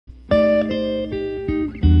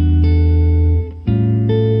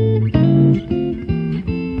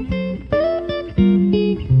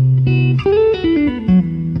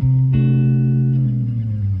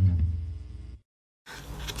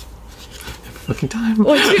fucking time.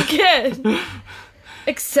 What'd you get?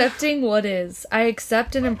 Accepting what is. I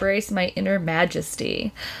accept and embrace my inner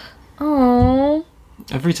majesty. Oh.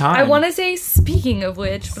 Every time. I want to say speaking of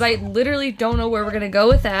which, but I literally don't know where we're going to go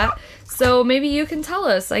with that. So maybe you can tell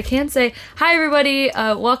us. I can say, hi everybody,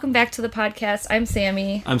 welcome back to the podcast. I'm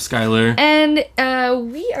Sammy. I'm Skylar. And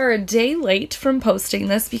we are a day late from posting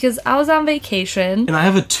this because I was on vacation. And I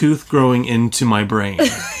have a tooth growing into my brain.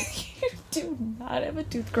 You do not have a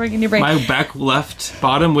tooth growing in your brain. My back left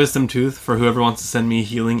bottom wisdom tooth, for whoever wants to send me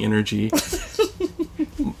healing energy.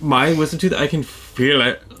 My wisdom tooth, I can feel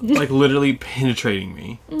it, like, literally penetrating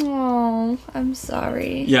me. Oh, I'm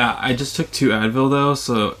sorry. Yeah, I just took 2 Advil, though,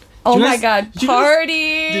 so... Oh my god,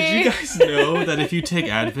 party! Did you guys know that if you take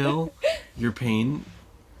Advil, your pain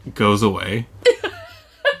goes away?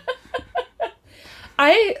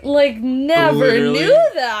 I, never knew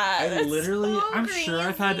that. I'm sure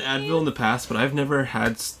I've had Advil in the past, but I've never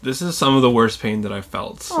had... This is some of the worst pain that I've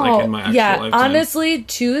felt, in my actual lifetime. Honestly,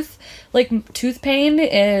 tooth pain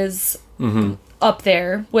is up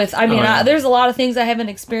there with... there's a lot of things I haven't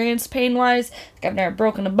experienced pain-wise. Like, I've never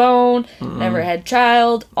broken a bone, never had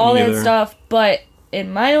child, all that stuff. But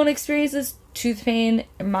in my own experiences, tooth pain,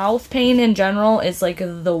 mouth pain in general is,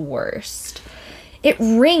 the worst. It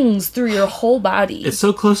rings through your whole body. It's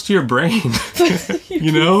so close to your brain.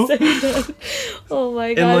 you know? Oh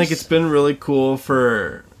my gosh. And it's been really cool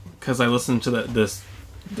because I listened to this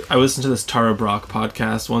Tara Brach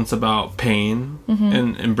podcast once about pain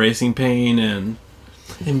and embracing pain and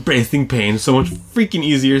embracing pain. So much freaking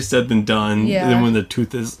easier said than done than when the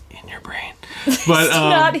tooth is in your brain. But it's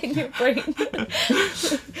not in your brain.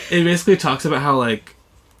 It basically talks about how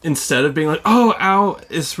instead of being oh, ow,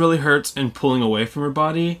 this really hurts, and pulling away from your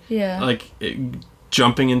body,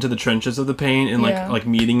 jumping into the trenches of the pain and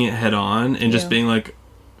meeting it head on and just being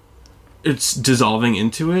it's dissolving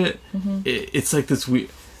into it. It's this weird.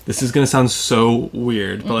 This is gonna sound so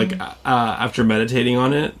weird, but after meditating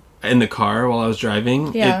on it in the car while I was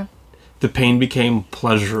driving, the pain became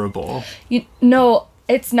pleasurable.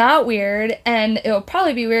 It's not weird, and it'll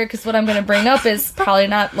probably be weird because what I'm going to bring up is probably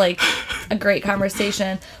not, a great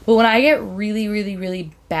conversation. But when I get really, really,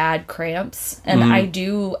 really bad cramps, and I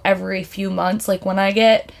do every few months, when I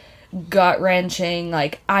get gut-wrenching,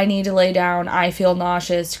 I need to lay down, I feel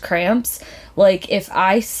nauseous, cramps, if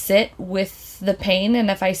I sit with the pain,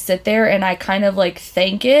 and if I sit there and I kind of,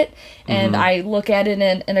 thank it, and I look at it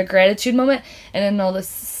in a gratitude moment, and I know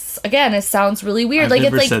this... Again, it sounds really weird.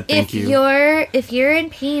 If you're in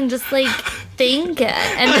pain, just think it,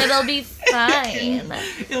 and it'll be fine.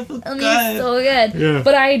 It'll be so good. Yeah.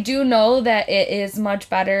 But I do know that it is much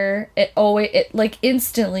better. It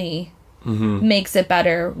instantly makes it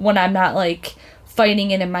better when I'm not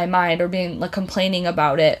fighting it in my mind or being complaining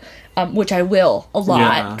about it, which I will a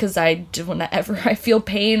lot because whenever I feel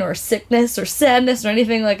pain or sickness or sadness or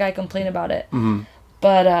anything, I complain about it.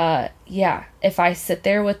 But, if I sit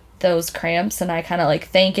there with those cramps and I kind of,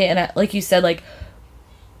 thank it and, like you said,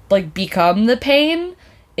 become the pain,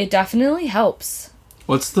 it definitely helps.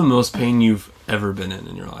 What's the most pain you've ever been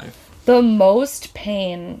in your life? The most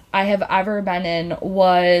pain I have ever been in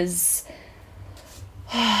was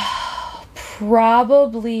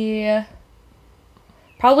probably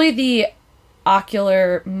the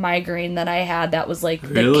ocular migraine that I had that was, the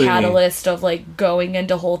catalyst of, going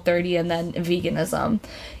into Whole30 and then veganism.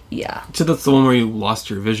 Yeah. So that's the one where you lost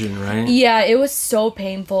your vision, right? Yeah, it was so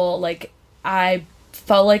painful. I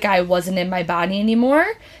felt like I wasn't in my body anymore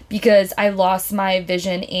because I lost my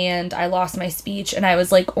vision and I lost my speech, and I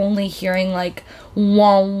was only hearing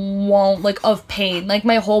wong wong of pain.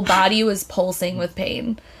 My whole body was pulsing with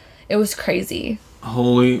pain. It was crazy.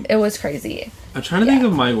 It was crazy. I'm trying to think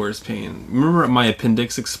of my worst pain. Remember my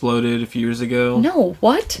appendix exploded a few years ago? No,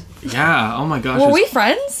 what? Yeah, oh my gosh. Were we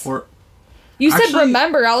friends? You said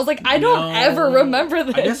remember. I was I don't ever remember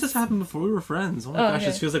this. I guess this happened before we were friends. Oh my gosh,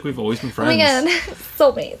 it feels like we've always been friends. Oh my god,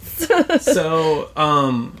 soulmates. So,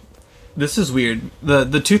 this is weird.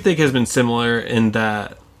 The toothache has been similar in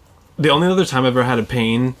that the only other time I've ever had a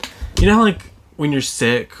pain, you know how when you're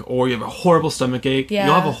sick or you have a horrible stomach ache, you'll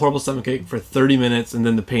have a horrible stomach ache for 30 minutes and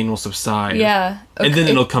then the pain will subside. Yeah. Okay. And then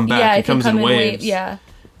it'll come back. Yeah, it comes in waves. Yeah.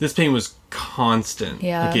 This pain was constant.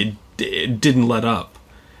 Yeah. It didn't let up.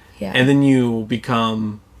 Yeah. And then you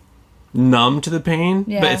become numb to the pain,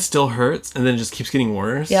 but it still hurts, and then it just keeps getting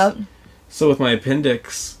worse. Yep. So with my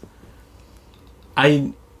appendix,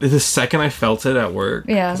 the second I felt it at work,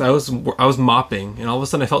 because I was mopping, and all of a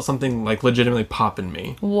sudden I felt something legitimately pop in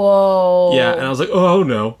me. Whoa. Yeah, and I was like, oh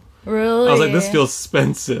no. Really? I was like, this feels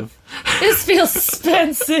expensive. This feels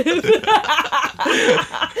expensive.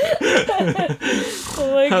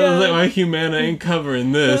 Oh my God. I was like, my Humana ain't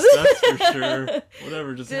covering this, that's for sure.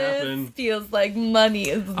 Whatever just happened. This feels like money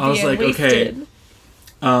is being I was like, wasted. okay,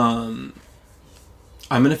 I'm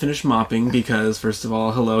gonna finish mopping because, first of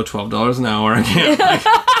all, hello, $12 an hour.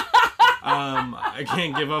 I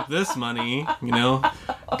can't give up this money, you know.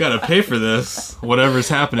 Gotta pay for this, whatever's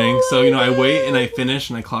happening. Oh so, you know, I wait and I finish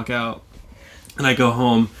and I clock out and I go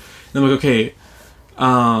home. And I'm like, okay,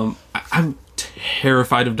 I'm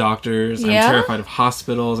terrified of doctors. Yeah? I'm terrified of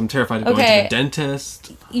hospitals. I'm terrified of going to the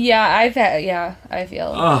dentist. Yeah, I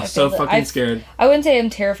feel. Oh, so fucking scared. I wouldn't say I'm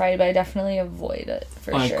terrified, but I definitely avoid it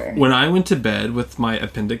for sure. When I went to bed with my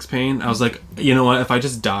appendix pain, I was like, you know what? If I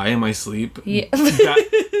just die in my sleep,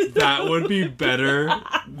 that would be better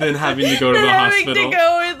than having to go to the hospital. To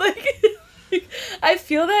go and I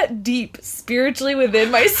feel that deep spiritually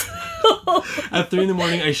within myself. At 3 a.m,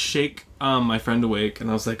 I shake my friend awake, and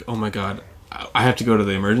I was like, oh my God, I have to go to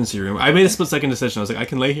the emergency room. I made a split-second decision. I was like, I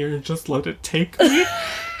can lay here and just let it take me.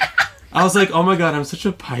 I was like, oh my God, I'm such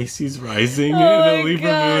a Pisces rising and a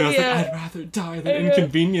Libra moon. I was like, I'd rather die than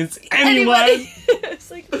inconvenience anyone.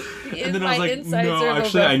 It's like, and then I was like, no,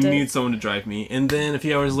 actually, I need someone to drive me. And then a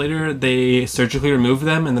few hours later, they surgically removed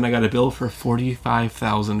them, and then I got a bill for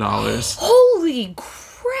 $45,000. Holy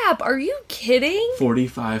crap! Are you kidding?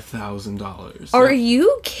 $45,000. Are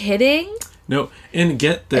you kidding? No, and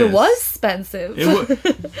get this. It was expensive.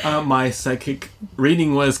 My psychic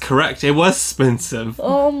reading was correct. It was expensive.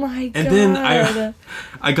 Oh my God. And then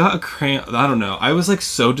I got a crayon. I don't know. I was like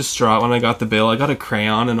so distraught when I got the bill. I got a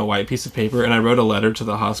crayon and a white piece of paper, and I wrote a letter to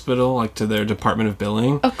the hospital, like to their Department of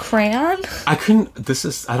Billing. A crayon? I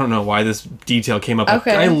don't know why this detail came up.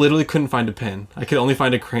 Okay. I literally couldn't find a pen. I could only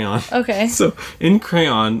find a crayon. Okay. So in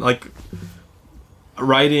crayon, like,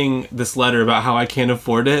 writing this letter about how I can't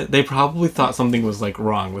afford it, they probably thought something was like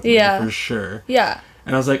wrong with me for sure. Yeah.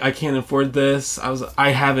 And I was like, I can't afford this. I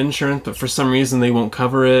have insurance, but for some reason they won't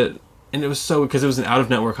cover it. And it was because it was an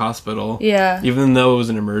out-of-network hospital. Yeah. Even though it was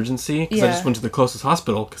an emergency, because I just went to the closest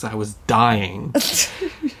hospital because I was dying.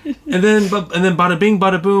 and then bada bing,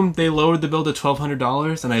 bada boom, they lowered the bill to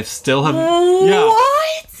 $1,200, and I still have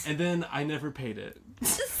What? And then I never paid it.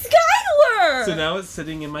 Skylar! So now it's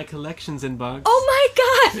sitting in my collections inbox. Oh my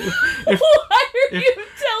God! Why are you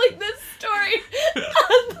telling this story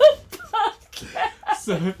on the podcast?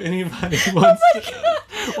 So if anybody wants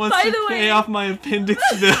to pay off my appendix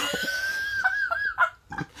bill.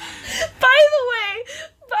 By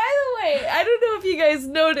the way, I don't know if you guys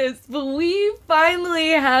noticed, but we finally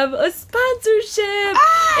have a sponsorship.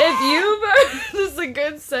 If this is a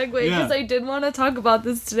good segue because I did want to talk about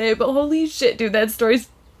this today, but holy shit, dude, that story's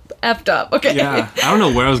effed up. Okay. Yeah, I don't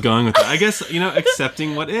know where I was going with that. I guess,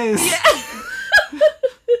 accepting what is. Yeah.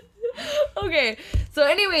 Okay. So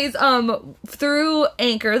anyways, through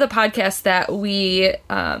Anchor, the podcast that we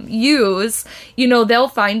use, they'll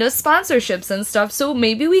find us sponsorships and stuff. So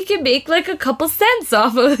maybe we can make like a couple cents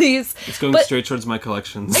off of these. It's going straight towards my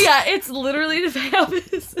collections. Yeah, it's literally to pay off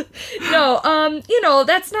this. No,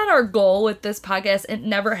 that's not our goal with this podcast. It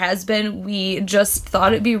never has been. We just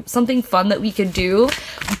thought it'd be something fun that we could do.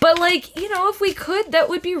 But if we could, that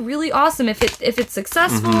would be really awesome if it's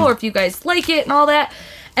successful or if you guys like it and all that.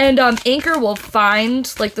 And Anchor will find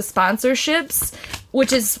like the sponsorships,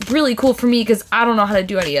 which is really cool for me because I don't know how to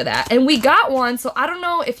do any of that. And we got one, so I don't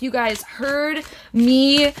know if you guys heard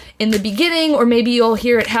me in the beginning or maybe you'll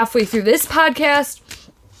hear it halfway through this podcast.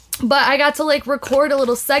 But I got to record a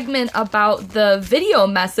little segment about the video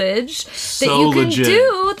message that you can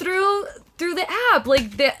do through the app.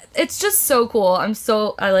 It's just so cool. I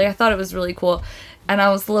thought it was really cool. And I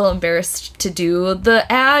was a little embarrassed to do the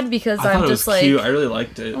ad because I'm just cute. I really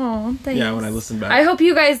liked it. Oh, thanks. Yeah, when I listened back. I hope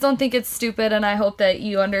you guys don't think it's stupid, and I hope that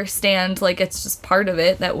you understand it's just part of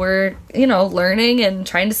it that we're learning and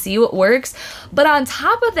trying to see what works. But on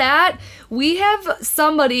top of that, we have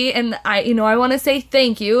somebody, and I want to say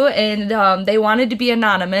thank you, and they wanted to be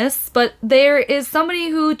anonymous, but there is somebody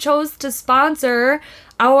who chose to sponsor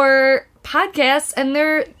our podcast, and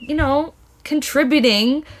they're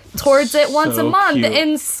contributing towards it once a month. Cute.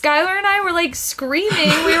 And Skylar and I were screaming.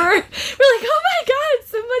 We were like, oh my God,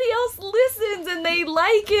 somebody else listens and they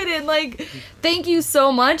like it, and thank you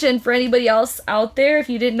so much. And for anybody else out there, if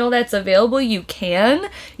you didn't know that's available, you can.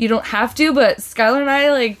 You don't have to, but Skylar and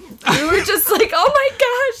I we were just oh my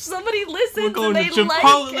gosh, somebody listens and they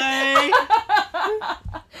like it.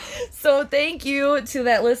 So thank you to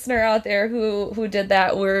that listener out there who did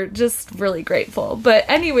that. We're just really grateful. But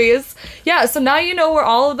anyways, yeah, so now you know where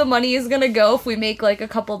all of the money is going to go if we make like a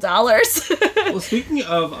couple dollars. Well, speaking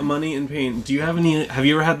of money and pain, have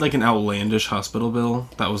you ever had like an outlandish hospital bill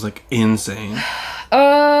that was like insane?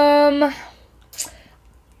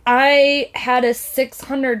 I had a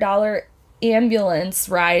 $600 ambulance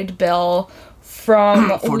ride bill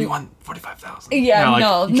from 45,000. Yeah,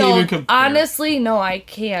 no. Honestly, no, I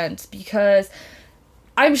can't, because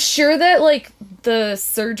I'm sure that like the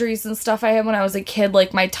surgeries and stuff I had when I was a kid,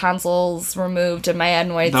 like my tonsils removed and my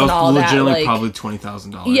adenoids and all that, was legitimately like probably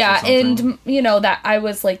 $20,000. Yeah, and you know that I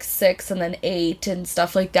was like 6 and then 8 and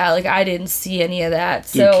stuff like that. Like I didn't see any of that.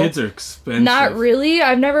 So dude, kids are expensive. Not really.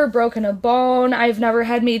 I've never broken a bone. I've never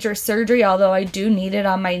had major surgery, although I do need it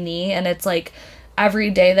on my knee, and it's like every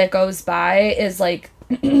day that goes by is like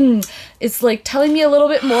it's like telling me a little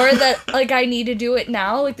bit more that like I need to do it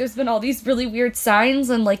now. Like there's been all these really weird signs,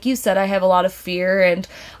 and like you said, I have a lot of fear, and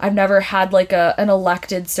I've never had like an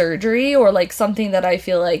elected surgery or like something that I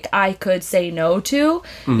feel like I could say no to.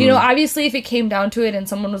 You know, obviously if it came down to it and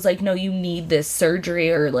someone was like, no, you need this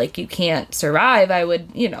surgery or like you can't survive, I would,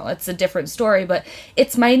 you know, it's a different story. But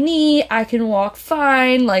it's my knee, I can walk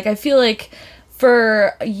fine. Like I feel like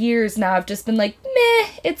for years now, I've just been like, meh,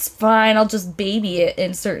 it's fine. I'll just baby it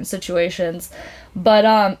in certain situations.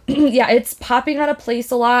 But, yeah, it's popping out of place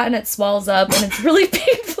a lot, and it swells up, and it's really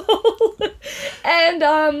painful. And,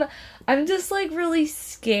 I'm just, like, really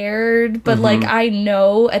scared. But, like, I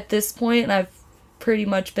know at this point, and I've pretty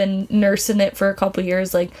much been nursing it for a couple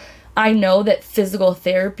years, like, I know that physical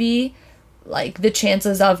therapy, like, the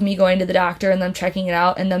chances of me going to the doctor and them checking it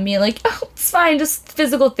out and them being like, oh, it's fine, just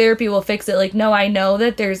physical therapy will fix it. Like, no, I know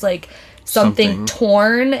that there's, like, something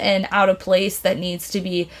torn and out of place that needs to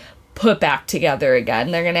be put back together again.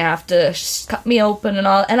 They're gonna have to cut me open and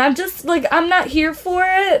all. And I'm just, like, I'm not here for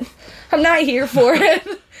it. I'm not here for it.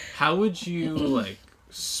 How would you, like,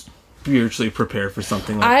 spiritually prepare for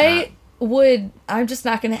something like that? I'm just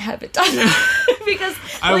not gonna have it done. Because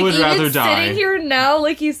I would rather die. Sitting here now,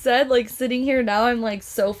 like you said, like sitting here now, I'm like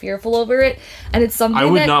so fearful over it, and it's something I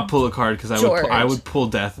would not pull a card because I would pull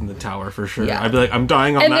death in the tower for sure. Yeah. I'd be like, I'm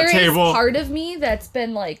dying on that table. And there is part of me that's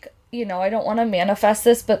been like, you know, I don't want to manifest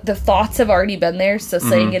this, but the thoughts have already been there, so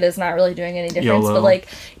saying it is not really doing any difference. YOLO. But like,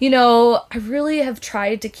 you know, I really have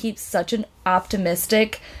tried to keep such an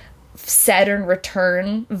optimistic Saturn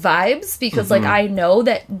return vibes, because like I know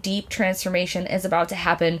that deep transformation is about to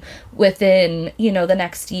happen within, you know, the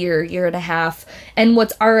next year and a half, and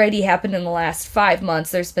what's already happened in the last 5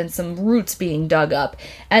 months, there's been some roots being dug up.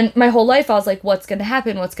 And my whole life I was like, what's gonna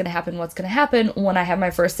happen when I have my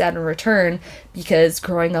first Saturn return? Because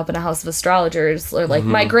growing up in a house of astrologers, or like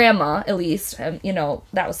my grandma at least, you know,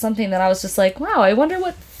 that was something that I was just like, wow, I wonder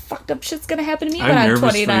what fucked up shit's gonna happen to me when I'm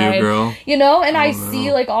 29. You know, and I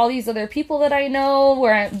see like all these other people that I know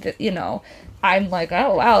where I'm like,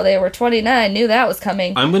 oh wow, they were 29, knew that was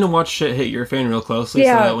coming. I'm gonna watch shit hit your fan real closely, so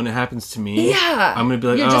that when it happens to me, I'm gonna be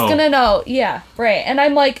like, you're just gonna know. Yeah, right. And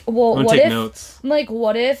I'm like, well,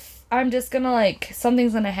 what if I'm just gonna like,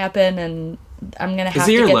 something's gonna happen and I'm gonna have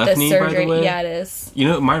to get this surgery. Yeah, it is. You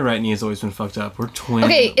know, my right knee has always been fucked up. We're twins.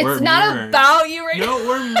 Okay, it's not mirrors. About you right now. No,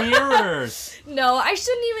 we're mirrors. No, I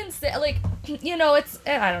shouldn't even say, like, you know, it's,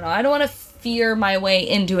 I don't know. I don't want to fear my way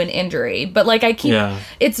into an injury, but like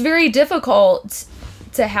it's very difficult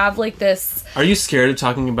to have like this. Are you scared of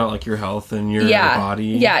talking about like your health and your body?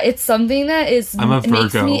 Yeah, it's something that is. I'm a Virgo.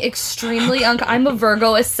 Makes me extremely I'm a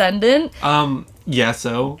Virgo ascendant. Yeah,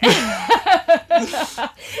 so.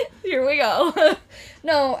 Here we go.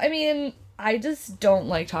 No, I mean, I just don't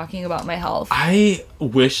like talking about my health. I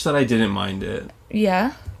wish that I didn't mind it.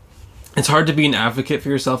 Yeah. It's hard to be an advocate for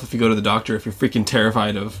yourself if you go to the doctor, if you're freaking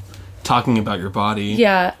terrified of talking about your body.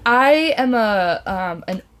 Yeah, I am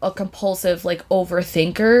a compulsive like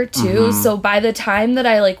overthinker too. So by the time that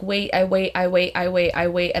I like wait, and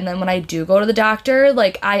then when I do go to the doctor,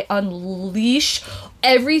 like I unleash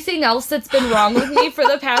everything else that's been wrong with me for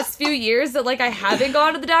the past few years that like I haven't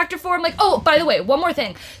gone to the doctor for. I'm like, oh, by the way, one more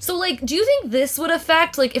thing. So like, do you think this would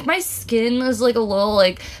affect, like, if my skin is like a little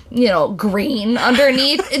like, you know, green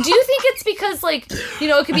underneath? Do you think it's because like, you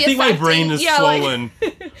know, it could be affecting? I think my brain is swollen.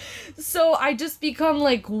 Like, So I just become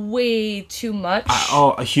like way too much.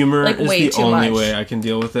 Humor is the only way I can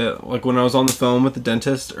deal with it. Like when I was on the phone with the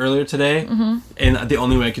dentist earlier today, and the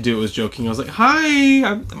only way I could do it was joking. I was like,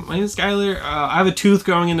 "Hi, my name is Skylar. I have a tooth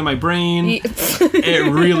growing into my brain.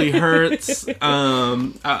 It really hurts.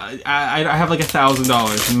 I have like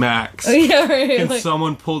 $1,000 max. Yeah, right. Can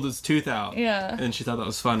someone pull this tooth out?" Yeah. And she thought that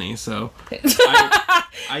was funny. So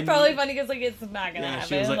probably funny because like it's not gonna happen.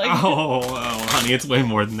 She was like, "Oh, honey, it's way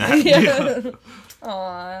more than that." Yeah.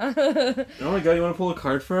 Aww. Oh my god, you want to pull a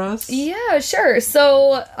card for us? Yeah, sure.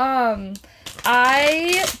 So,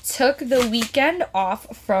 I took the weekend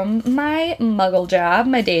off from my muggle job,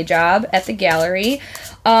 my day job at the gallery.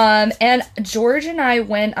 And George and I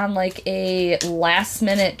went on like a last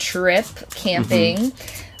minute trip camping.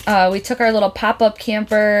 We took our little pop-up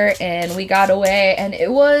camper and we got away, and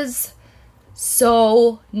it was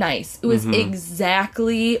so nice. It was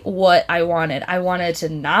exactly what I wanted. I wanted to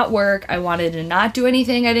not work. I wanted to not do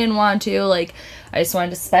anything I didn't want to. Like, I just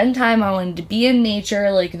wanted to spend time. I wanted to be in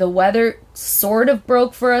nature. Like, the weather sort of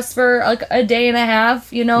broke for us for like a day and a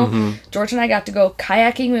half, you know? George and I got to go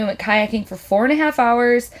kayaking. We went kayaking for 4.5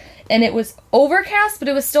 hours. And it was overcast, but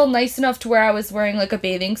it was still nice enough to where I was wearing like a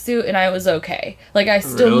bathing suit and I was okay. Like, I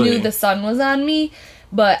still knew the sun was on me,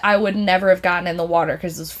 but I would never have gotten in the water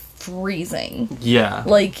because it was freezing. Yeah.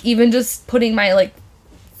 Like, even just putting my like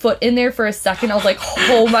foot in there for a second, I was like,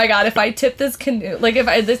 oh my god, if I tip this canoe, like if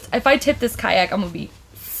I tip this kayak, I'm gonna be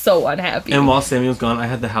so unhappy. And while Sammy was gone, I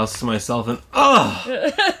had the house to myself, and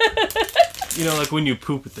you know, like when you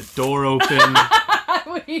poop with the door open.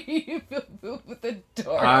 When you poop with the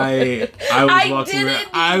door open.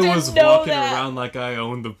 I was walking around like I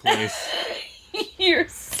owned the place. You're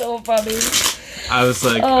so funny. I was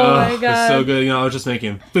like, oh my god, it's so good. You know, I was just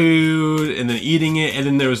making food and then eating it, and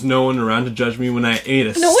then there was no one around to judge me when I ate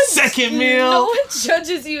a second meal. No one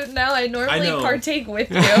judges you now. I normally partake with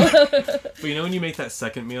you. But you know when you make that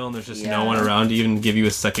second meal and there's just no one around to even give you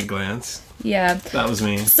a second glance? Yeah. That was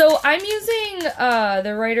me. So I'm using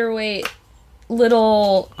the Rider-Waite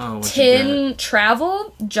little tin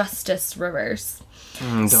travel Justice Reverse.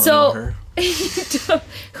 Don't know her.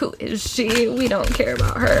 Who is she? We don't care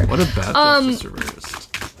about her. What about Justice Reverse?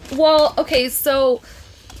 Well, okay, so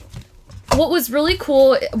what was really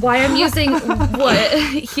cool, why I'm using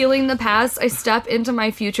Healing the Past, I step into my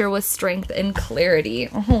future with strength and clarity.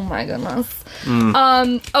 Oh my goodness.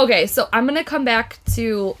 Okay, so I'm going to come back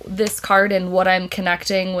to this card and what I'm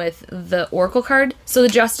connecting with the Oracle card. So the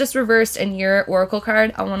Justice Reversed and your Oracle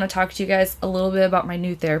card, I want to talk to you guys a little bit about my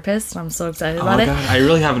new therapist. I'm so excited about it. Oh my god, I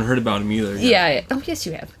really haven't heard about him either yet. Yeah. Oh, yes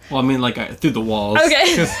you have. Well, I mean, like, through the walls.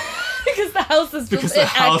 Okay. Because the house is just, the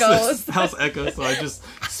house echoes, so I just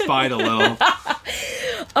spied a little.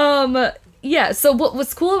 Yeah, so what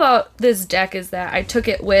was cool about this deck is that I took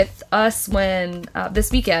it with us when,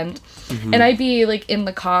 this weekend, and I'd be, like, in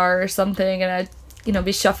the car or something, and I'd, you know,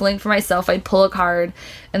 be shuffling for myself. I'd pull a card,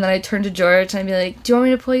 and then I'd turn to George, and I'd be like, do you want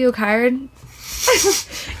me to pull you a card? And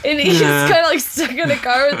he's just kind of, like, stuck in the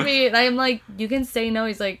car with me, and I'm like, you can say no.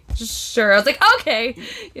 He's like, just sure. I was like, okay,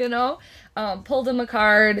 you know? Pulled him a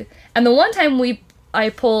card, and the one time I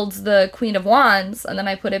pulled the Queen of Wands, and then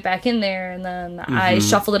I put it back in there, and then I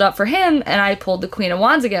shuffled it up for him, and I pulled the Queen of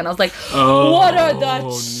Wands again. I was like, what are the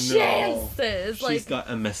chances? No. Like, she's got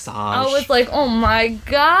a massage. I was like, oh my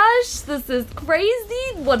gosh, this is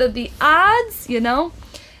crazy. What are the odds, you know?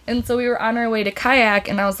 And so we were on our way to kayak,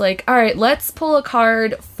 and I was like, all right, let's pull a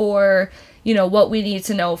card for, you know, what we need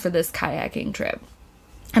to know for this kayaking trip.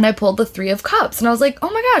 And I pulled the Three of Cups, and I was like, oh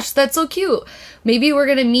my gosh, that's so cute. Maybe we're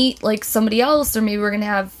going to meet, like, somebody else, or maybe we're going to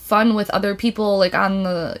have fun with other people, like, on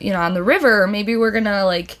the, you know, on the river, or maybe we're going to,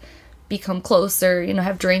 like, become close, or, you know,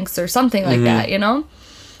 have drinks or something like that, you know?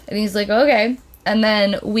 And he's like, okay. And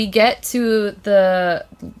then we get to the,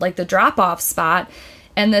 like, the drop-off spot,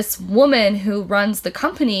 and this woman who runs the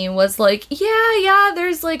company was like, yeah,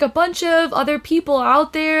 there's, like, a bunch of other people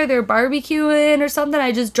out there, they're barbecuing or something.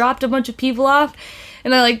 I just dropped a bunch of people off.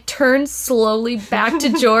 And I, like, turned slowly back to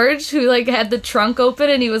George, who, like, had the trunk open,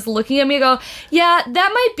 and he was looking at me and go, yeah,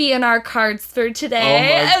 that might be in our cards for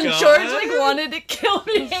today. And God. George, like, wanted to kill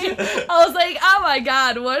me. I was like, oh my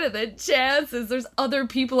god, what are the chances? There's other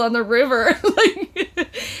people on the river. Like,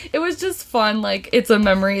 it was just fun. Like, it's a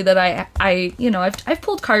memory that I you know, I've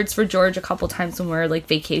pulled cards for George a couple times when we were, like,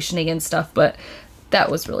 vacationing and stuff, but that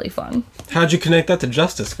was really fun. How'd you connect that to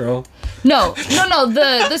Justice, girl? No.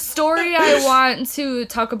 The story I want to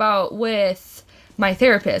talk about with my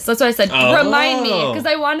therapist. That's why I said, remind me. Because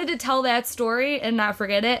I wanted to tell that story and not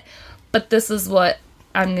forget it. But this is what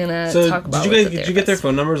I'm going to talk about. Did you get their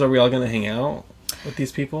phone numbers? Are we all going to hang out with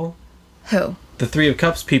these people? Who? The Three of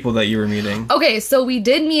Cups people that you were meeting. Okay, so we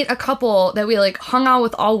did meet a couple that we, like, hung out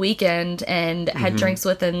with all weekend and had drinks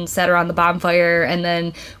with and sat around the bonfire, and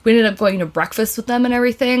then we ended up going to breakfast with them and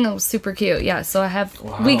everything. It was super cute. Yeah, so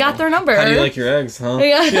we got their number. How do you like your eggs, huh?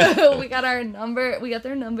 Yeah. We got our number. We got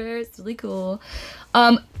their number. It's really cool.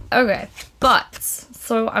 Okay, but,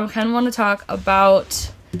 so I kind of want to talk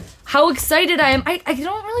about how excited I am. I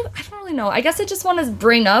don't really know. I guess I just want to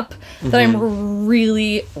bring up that I'm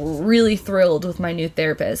really, really thrilled with my new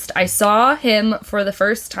therapist. I saw him for the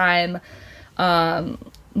first time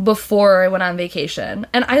before I went on vacation.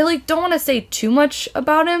 And I, like, don't want to say too much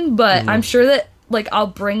about him, but I'm sure that, like, I'll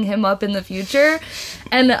bring him up in the future.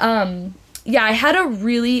 And, yeah, I had a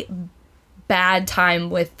really bad time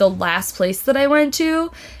with the last place that I went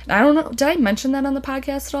to. I don't know. Did I mention that on the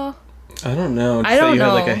podcast at all? I don't know. I don't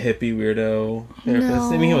know. You had, like, a hippie weirdo therapist.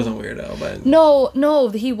 No. I mean, he wasn't weirdo, but... No,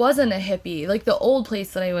 he wasn't a hippie. Like, the old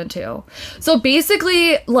place that I went to. So,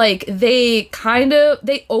 basically, like, they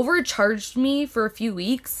overcharged me for a few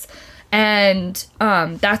weeks. And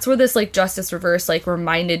that's where this, like, Justice Reverse, like,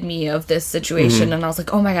 reminded me of this situation. And I was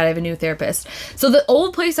like, oh my god, I have a new therapist. So, the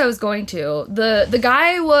old place I was going to, the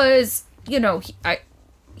guy was, you know,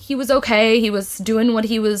 he was okay. He was doing what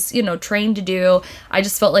he was, you know, trained to do. I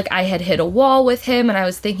just felt like I had hit a wall with him, and I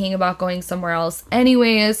was thinking about going somewhere else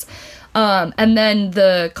anyways. And then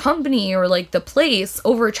the company, or, like, the place,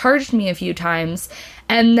 overcharged me a few times,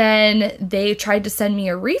 and then they tried to send me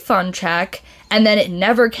a refund check, and then it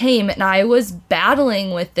never came, and I was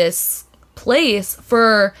battling with this place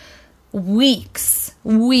for weeks,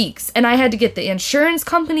 and I had to get the insurance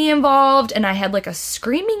company involved, and I had, like, a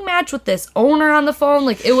screaming match with this owner on the phone.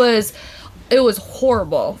 Like, it was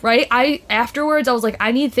horrible, right? Afterwards I was like,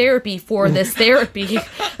 I need therapy for this therapy.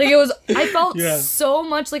 Like, I felt so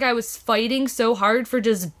much like I was fighting so hard for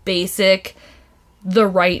just basic the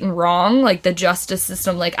right and wrong, like the justice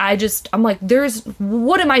system. Like, I'm like,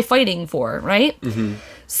 what am I fighting for, right?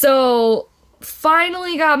 So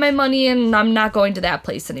finally got my money, and I'm not going to that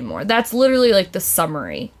place anymore. That's literally, like, the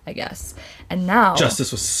summary, I guess. And now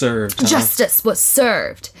justice was served. Huh? Justice was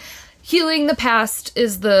served. Healing the Past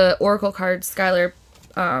is the oracle card Skylar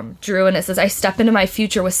drew, and it says, I step into my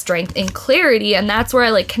future with strength and clarity. And that's where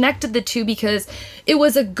I, like, connected the two, because it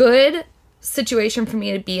was a good situation for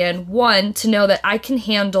me to be in. One, to know that I can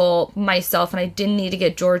handle myself, and I didn't need to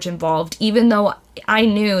get George involved, even though I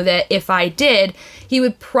knew that if I did, he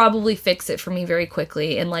would probably fix it for me very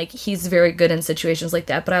quickly, and, like, he's very good in situations like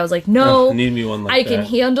that. But I was like, no, need me one like I can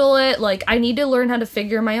handle it. Like, I need to learn how to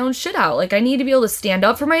figure my own shit out. Like, I need to be able to stand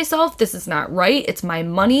up for myself. This is not right. It's my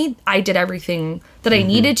money. I did everything that I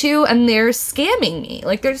needed to, and they're scamming me.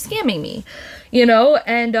 Like, they're scamming me, you know?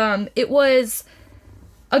 And it was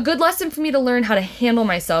a good lesson for me to learn how to handle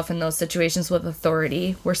myself in those situations with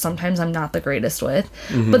authority, where sometimes I'm not the greatest with.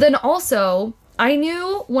 But then also, I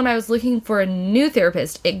knew when I was looking for a new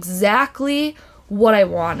therapist exactly what I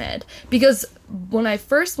wanted. Because when I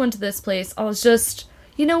first went to this place, I was just,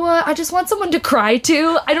 you know what, I just want someone to cry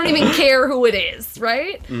to. I don't even care who it is,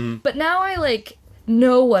 right? But now I, like,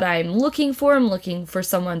 know what I'm looking for. I'm looking for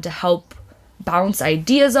someone to help bounce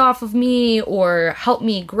ideas off of me, or help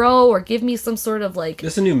me grow, or give me some sort of, like,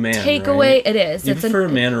 it's a new man takeaway. Right? It is. You prefer a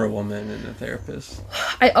man or a woman in a therapist?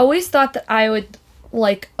 I always thought that I would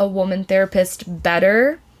like a woman therapist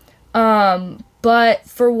better, but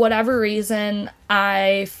for whatever reason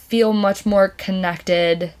I feel much more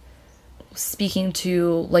connected speaking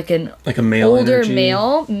to, like, a male older energy.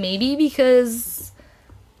 Male, maybe because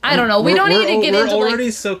I don't know. We don't need to get into, we're already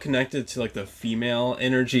so connected to, like, the female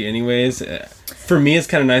energy anyways. For me, it's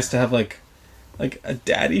kind of nice to have, like a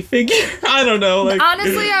daddy figure. I don't know. Like,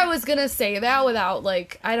 honestly, I was gonna say that without,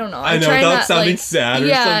 like, I don't know. I know, without sounding sad or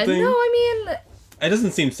something. No, I mean, it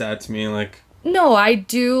doesn't seem sad to me. Like, no, I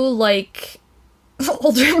do like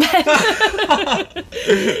older men.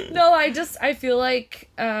 No, I feel like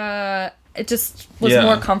it just was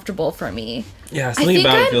more comfortable for me. Yeah, something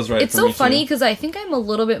about it feels right. It's so funny because I think I'm a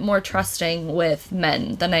little bit more trusting with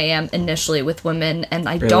men than I am initially with women, and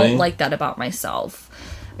I don't like that about myself.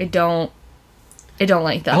 I don't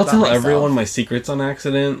like that. I'll tell everyone my secrets on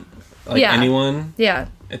accident. Like, anyone. Yeah.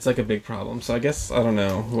 It's, like, a big problem. So I guess I don't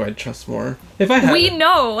know who I'd trust more. If I had. We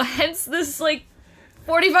know. Hence this, like,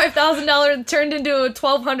 $45,000 turned into a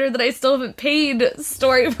 $1,200 that I still haven't paid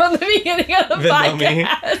story from the beginning of the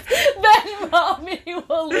podcast. Venmo me.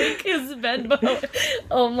 We'll link his Venmo.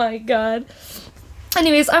 Oh my god.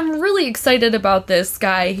 Anyways, I'm really excited about this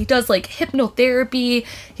guy. He does, like, hypnotherapy.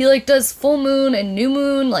 He, like, does full moon and new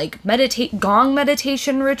moon, like, gong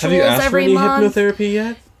meditation rituals every month. Have you asked for any hypnotherapy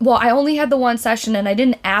yet? Well, I only had the one session and I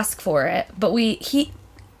didn't ask for it, but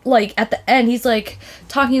like at the end he's like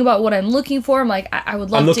talking about what I'm looking for. I'm like, I would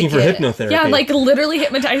love to I'm looking for hypnotherapy. Yeah, like literally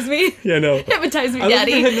hypnotize me. Yeah, no. Hypnotize me, I'm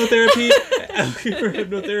daddy. looking for hypnotherapy. I'm looking for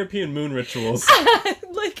hypnotherapy and moon rituals.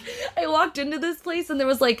 Like, I walked into this place and there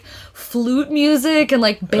was like flute music and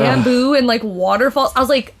like bamboo and like waterfalls. I was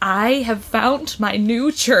like, I have found my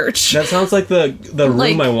new church. That sounds like the room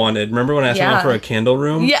like, I wanted. Remember when I asked someone for a candle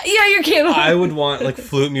room? Yeah, your candle room. I would want like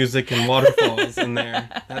flute music and waterfalls in there.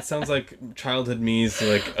 That sounds like childhood me's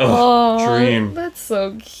like, dream. That's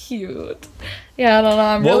so cute. Yeah, I don't know.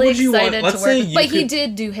 I'm really excited to work. But he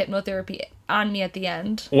did do hypnotherapy on me at the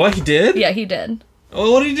end. What, he did? Yeah, he did.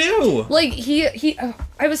 Oh, what did he do? Like,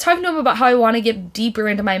 I was talking to him about how I want to get deeper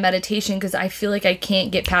into my meditation because I feel like I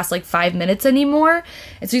can't get past like 5 minutes anymore.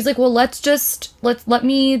 And so he's like, well, let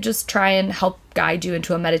me just try and help guide you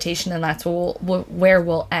into a meditation, and that's where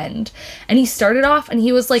we'll end. And he started off and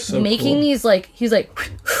he was like making these like, he's like,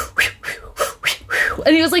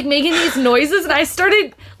 and he was like making these noises, and I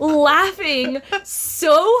started laughing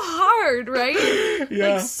so hard, right? Yeah.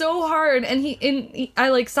 Like so hard. And I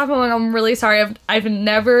like stopped him and I'm really sorry. I've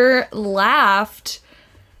never laughed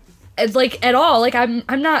at all. Like I'm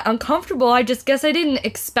not uncomfortable. I just guess I didn't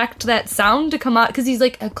expect that sound to come out because he's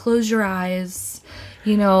like, close your eyes,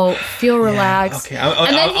 feel relaxed. Yeah,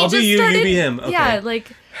 okay. I'll be you, you be him. Okay. Yeah,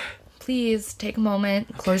 like, please take a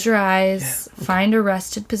moment, close your eyes, find a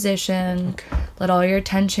rested position, let all your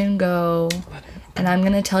tension go, and I'm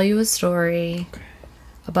going to tell you a story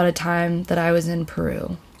about a time that I was in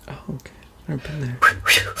Peru. Oh, okay. I've been there.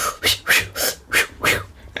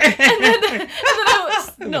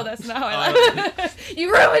 No, that's not how I laughed.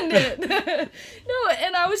 You ruined it. No,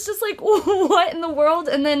 and I was just like, what in the world?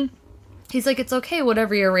 And then he's like, it's okay,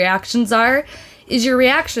 whatever your reactions are, is your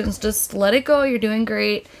reactions. Just let it go. You're doing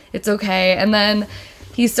great. It's okay. And then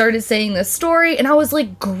he started saying this story, and I was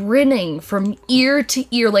like grinning from ear to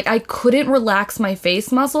ear. Like I couldn't relax my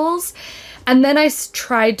face muscles. And then I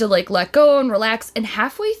tried to like let go and relax. And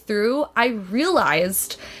halfway through, I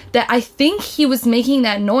realized that I think he was making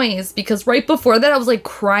that noise because right before that, I was like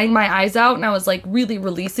crying my eyes out and I was like really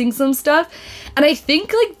releasing some stuff. And I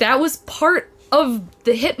think like that was part of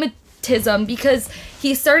the hypnotism because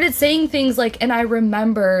he started saying things like, and I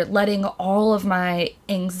remember letting all of my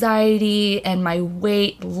anxiety and my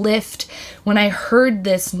weight lift. When I heard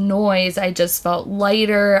this noise, I just felt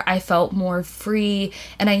lighter, I felt more free,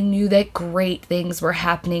 and I knew that great things were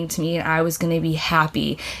happening to me and I was going to be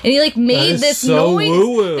happy. And he like made this noise,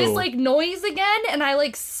 woo-woo. This like noise again, and I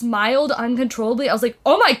like smiled uncontrollably. I was like,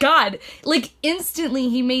 oh my God. Like instantly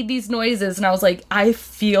he made these noises and I was like, I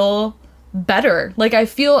feel better. Like I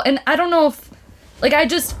feel, and I don't know if, like I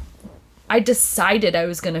decided I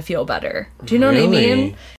was gonna feel better. Do you know what I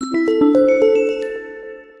mean?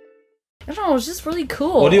 I don't know, it was just really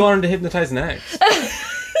cool. What do you want him to hypnotize next?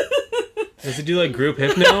 Does he do like group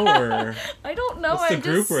hypno or? I don't know. I'm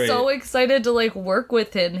just so excited to like work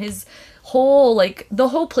with him. His whole like the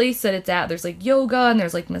whole place that it's at. There's like yoga and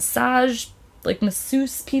there's like massage, like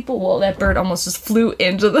masseuse people. Well, that bird almost just flew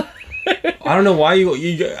into the. I don't know why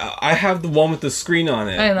you. I have the one with the screen on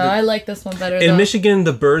it. I know. I like this one better. In Michigan,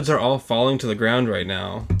 the birds are all falling to the ground right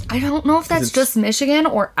now. I don't know if that's just Michigan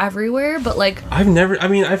or everywhere, but like I've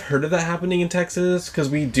heard of that happening in Texas because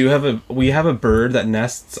we have a bird that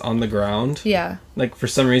nests on the ground. Yeah. Like for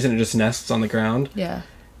some reason, it just nests on the ground. Yeah.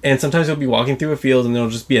 And sometimes you'll be walking through a field and there'll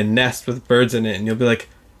just be a nest with birds in it, and you'll be like,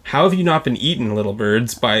 "How have you not been eaten, little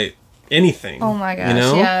birds, by anything?" Oh my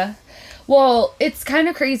gosh! Yeah. Well, it's kind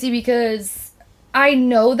of crazy because I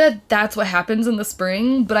know that that's what happens in the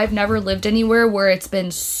spring, but I've never lived anywhere where it's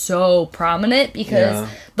been so prominent because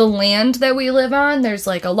the land that we live on, there's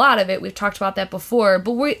like a lot of it. We've talked about that before,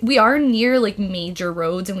 but we are near like major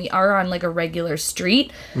roads and we are on like a regular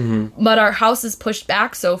street, but our house is pushed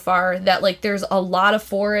back so far that like there's a lot of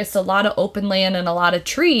forest, a lot of open land, and a lot of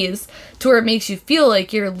trees to where it makes you feel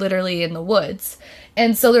like you're literally in the woods.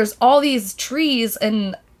 And so there's all these trees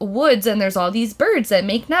and woods and there's all these birds that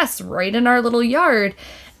make nests right in our little yard,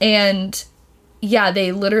 and yeah,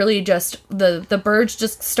 they literally just the birds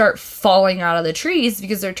just start falling out of the trees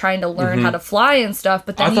because they're trying to learn how to fly and stuff.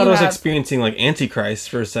 But then I thought I was experiencing like Antichrist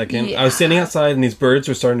for a second. I was standing outside and these birds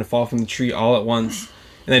were starting to fall from the tree all at once.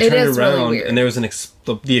 And I turned around, really, and there was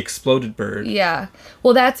the exploded bird. Yeah.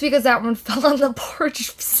 Well, that's because that one fell on the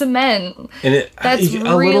porch cement. And that's really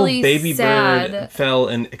a little baby bird fell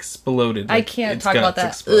and exploded. Like, I can't talk about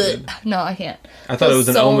that. No, I can't. I thought it was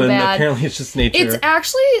an omen. Bad. Apparently, it's just nature. It's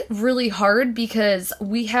actually really hard because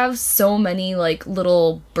we have so many like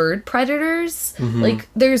little bird predators. Like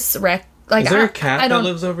there's like, is there a cat that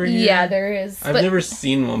lives over here? Yeah, there is. I've never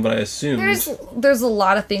seen one, but I assume there's a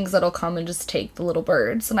lot of things that'll come and just take the little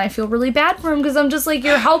birds, and I feel really bad for them because I'm just like,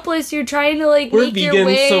 you're helpless. You're trying to like we're make vegans, your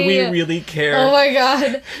way. So we really care. Oh my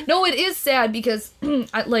god, no, it is sad because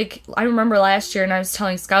I remember last year, and I was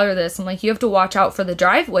telling Skylar this. I'm like, you have to watch out for the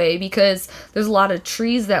driveway because there's a lot of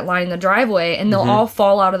trees that line the driveway, and they'll all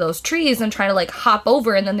fall out of those trees and try to like hop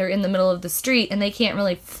over, and then they're in the middle of the street, and they can't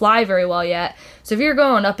really fly very well yet. So if you're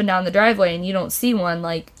going up and down the driveway and you don't see one,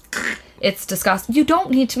 like, it's disgusting. You don't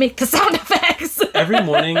need to make the sound effects. Every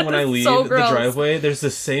morning when I leave the driveway, there's the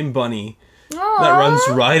same bunny that runs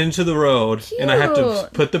right into the road. Cute. And I have to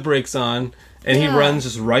put the brakes on, and he runs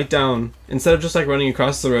just right down. Instead of just like running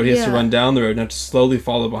across the road, he has to run down the road, and I have to slowly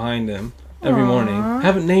follow behind him every morning. I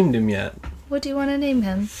haven't named him yet. What do you want to name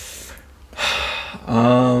him?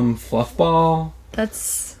 Fluffball.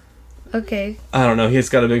 That's... okay. I don't know. He's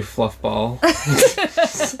got a big fluff ball.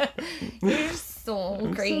 You're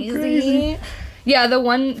so crazy. Yeah, the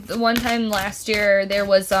one time last year there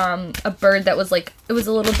was a bird that was like, it was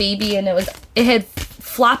a little baby, and it had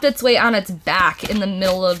flopped its way on its back in the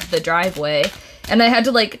middle of the driveway, and I had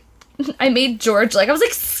to like, I made George like, I was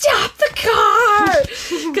like, stop the car,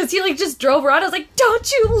 because he like just drove around. I was like,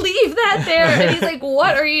 don't you leave that there. And he's like,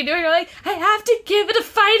 what are you doing? I'm like, I have to give it a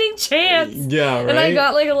fighting chance. Yeah, right. And I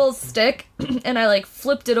got like a little stick and I like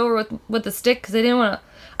flipped it over with the stick because I didn't want to.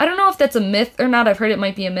 I don't know if that's a myth or not. I've heard it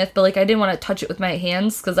might be a myth, but like I didn't want to touch it with my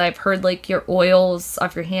hands because I've heard like your oils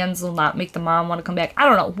off your hands will not make the mom want to come back. I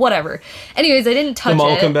don't know, whatever. Anyways, I didn't touch it. The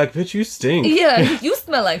mom will come back, bitch, you stink. Yeah, you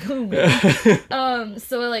smell like who?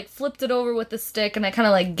 So I like flipped it over with the stick and I kind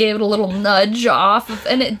of like gave it a little nudge off,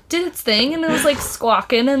 and it did its thing, and it was like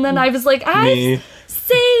squawking, and then I was like, I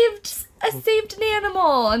saved an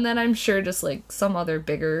animal, and then I'm sure just like some other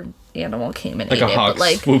bigger animal came and like ate a hawk, it, but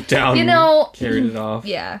like swooped down, and carried it off.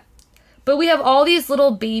 Yeah, but we have all these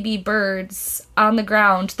little baby birds on the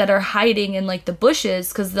ground that are hiding in like the bushes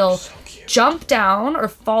because they'll jump down or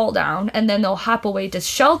fall down, and then they'll hop away to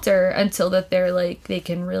shelter until that they're like they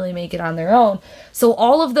can really make it on their own. So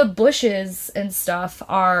all of the bushes and stuff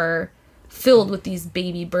are filled with these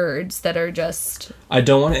baby birds that are just... I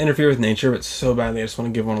don't want to interfere with nature, but so badly I just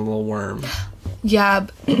want to give one a little worm. Yeah.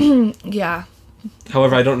 Yeah.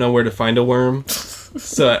 However, I don't know where to find a worm,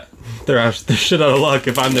 so they're shit out of luck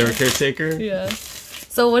if I'm their caretaker. Yeah.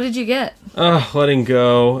 So what did you get? Letting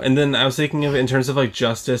go. And then I was thinking of it in terms of like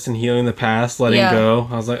justice and healing the past, letting go.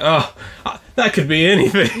 I was like, that could be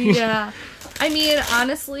anything. Yeah. I mean,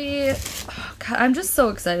 honestly, God, I'm just so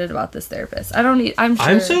excited about this therapist.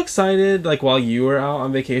 I'm so excited, like, while you were out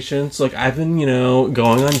on vacation. So, like, I've been,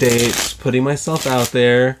 going on dates, putting myself out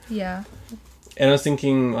there. Yeah. And I was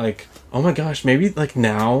thinking, like, oh my gosh, maybe, like,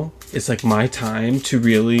 now is, like, my time to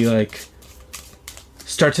really, like,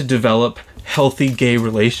 start to develop healthy gay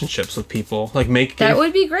relationships with people. Like, that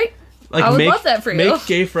would be great. Like, I would love that for you. Make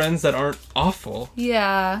gay friends that aren't awful.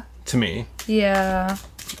 Yeah. To me. Yeah.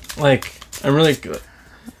 Like... I'm really good.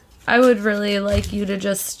 I would really like you to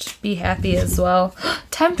just be happy as well.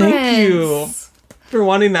 Temperance. Thank you for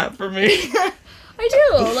wanting that for me. I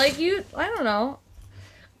do. Like, I don't know.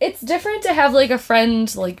 It's different to have, like, a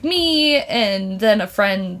friend like me and then a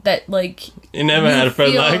friend that, like... You never had a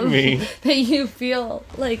friend like me. That you feel,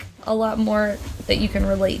 like, a lot more that you can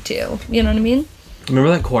relate to. You know what I mean? Remember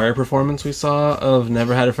that choir performance we saw of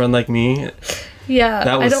Never Had a Friend Like Me? Yeah.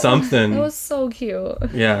 That was something. It was so cute.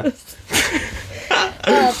 Yeah.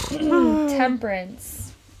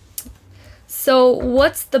 Temperance. So,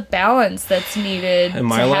 what's the balance that's needed in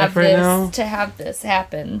my life right now to have this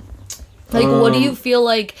happen? Like, what do you feel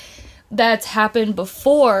like that's happened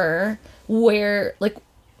before? Where, like,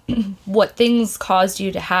 what things caused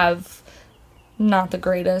you to have not the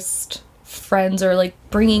greatest friends, or like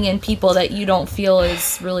bringing in people that you don't feel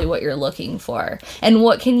is really what you're looking for, and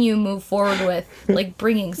what can you move forward with, like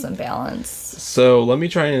bringing some balance? So let me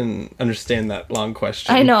try and understand that long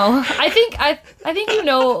question. I know. I think you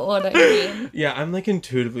know what I mean. Yeah, I'm like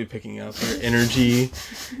intuitively picking up your energy.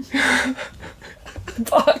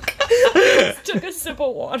 Fuck. I just took a sip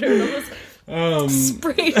of water and I was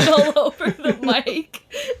sprayed all over the mic.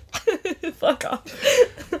 Fuck off.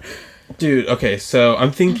 Dude, okay, so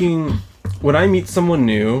I'm thinking, when I meet someone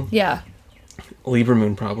new... Yeah. Libra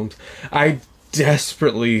moon problems. I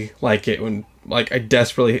desperately like it when... Like, I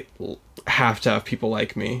desperately have to have people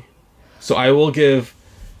like me. So I will give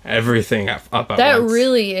everything up at that once.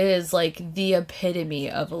 really is like the epitome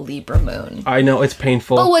of a Libra moon. I know, it's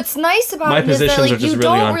painful. But what's nice about it is that like you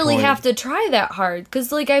don't really have to try that hard,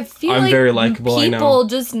 because like I feel I'm like very likable, people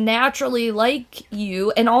just naturally like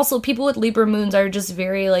you, and also people with Libra moons are just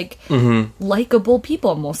very like likable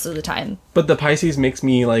people most of the time. But the Pisces makes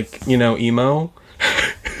me like, you know, emo.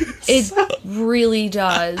 It really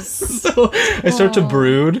does. So I start to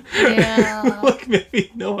brood. Yeah. Like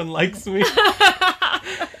maybe no one likes me.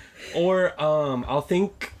 Or I'll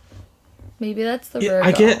think maybe that's the Virgo.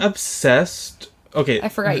 I get obsessed. Okay. I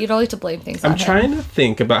forgot you don't like to blame things on him. I'm trying to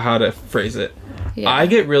think about how to phrase it. Yeah. I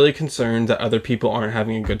get really concerned that other people aren't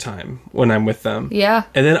having a good time when I'm with them. Yeah.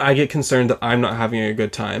 And then I get concerned that I'm not having a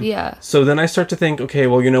good time. Yeah. So then I start to think, okay,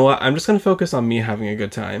 well, you know what? I'm just going to focus on me having a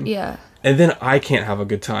good time. Yeah. And then I can't have a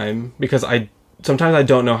good time because sometimes I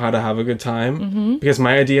don't know how to have a good time, because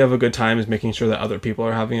my idea of a good time is making sure that other people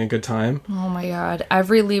are having a good time. Oh my God.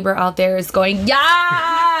 Every Libra out there is going,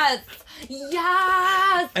 yes!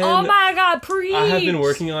 Yes! And oh my God, preach! I have been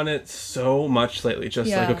working on it so much lately.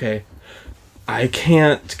 Just like, okay, I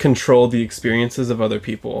can't control the experiences of other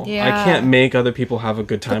people. Yeah. I can't make other people have a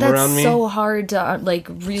good time around me. That's so hard to like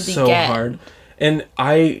really so get. So hard. And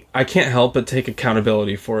I can't help but take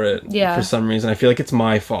accountability for it for some reason. I feel like it's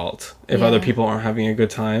my fault if other people aren't having a good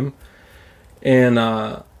time. And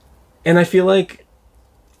I feel like,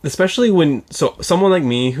 especially when someone like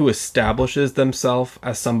me who establishes themselves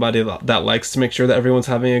as somebody that likes to make sure that everyone's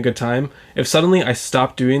having a good time, if suddenly I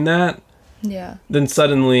stop doing that, then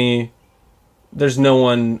suddenly there's no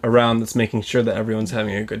one around that's making sure that everyone's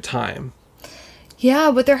having a good time.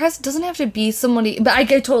 Yeah, but doesn't have to be somebody. But I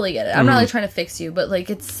totally get it. I'm not like trying to fix you, but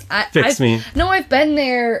like it's fix me. No, I've been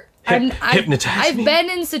there. Hypnotize me. I've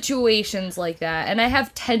been in situations like that, and I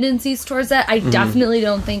have tendencies towards that. I definitely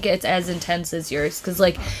don't think it's as intense as yours, because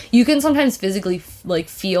like you can sometimes physically like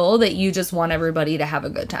feel that you just want everybody to have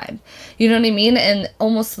a good time. You know what I mean? And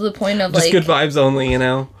almost to the point of just like good vibes only, you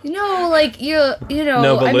know. Like you know.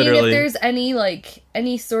 No, but I mean, if there's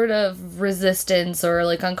any sort of resistance or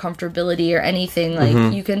like uncomfortability or anything,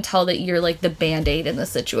 like you can tell that you're like the Band-Aid in the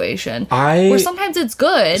situation. Where sometimes it's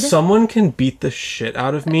good. Someone can beat the shit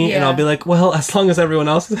out of me and I'll be like, well, as long as everyone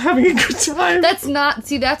else is having a good time. That's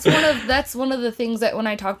one of the things that when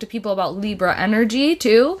I talk to people about Libra energy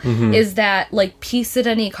too, is that like peace at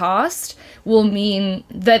any cost will mean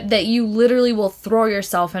that you literally will throw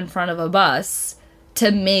yourself in front of a bus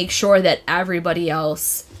to make sure that everybody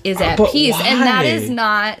else is at peace. Why?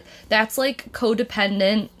 And that's like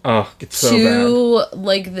codependent it's so to bad.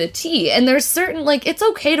 Like the T. And there's certain, like, it's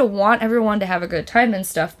okay to want everyone to have a good time and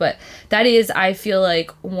stuff, but that is, I feel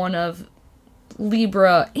like, one of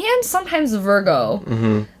Libra and sometimes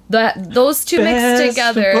Virgo. That those two mixed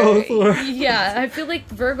together. Yeah, I feel like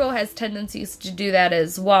Virgo has tendencies to do that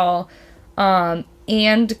as well.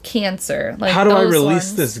 And Cancer. Like, how do I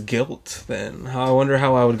release this guilt then? I wonder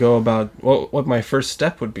how I would go about what my first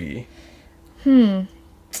step would be.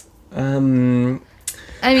 I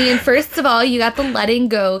mean, first of all, you got the letting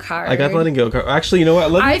go card. I got the letting go card. Actually, you know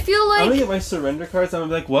what? I feel like I'm gonna get my surrender cards. I'm gonna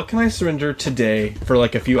be like, what can I surrender today for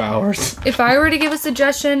like a few hours? If I were to give a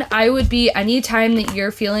suggestion, I would be anytime that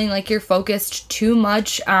you're feeling like you're focused too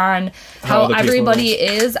much on how everybody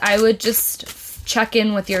is, I would just check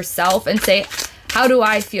in with yourself and say, how do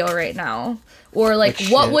I feel right now? Or like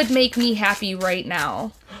what would make me happy right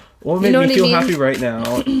now? What would make me feel happy right now?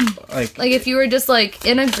 Like if you were just like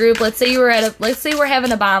in a group, let's say we're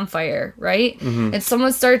having a bonfire, right? And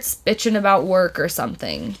someone starts bitching about work or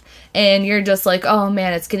something, and you're just like, oh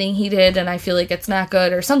man, it's getting heated and I feel like it's not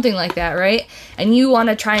good or something like that, right? And you want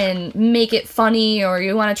to try and make it funny, or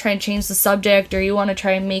you want to try and change the subject, or you want to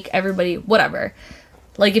try and make everybody whatever.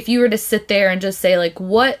 Like if you were to sit there and just say like,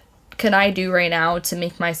 what can I do right now to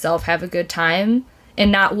make myself have a good time?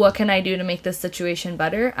 And not what can I do to make this situation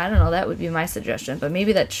better? I don't know. That would be my suggestion, but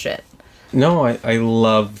maybe that's shit. No, I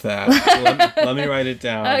love that. let me write it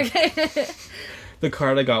down. Okay. The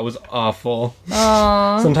card I got was awful.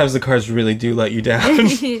 Aww. Sometimes the cards really do let you down.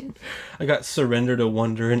 I got surrender to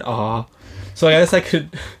wonder and awe. So I guess I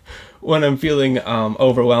could, when I'm feeling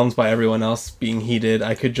overwhelmed by everyone else being heated,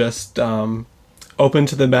 I could just open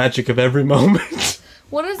to the magic of every moment.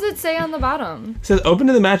 What does it say on the bottom? It says, open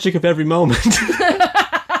to the magic of every moment.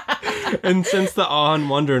 And sense the awe and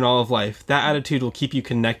wonder in all of life. That attitude will keep you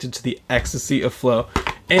connected to the ecstasy of flow.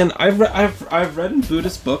 And I've read in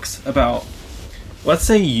Buddhist books about, let's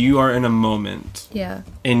say you are in a moment. Yeah.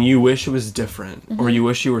 And you wish it was different. Or you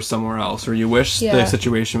wish you were somewhere else. Or you wish the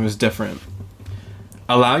situation was different.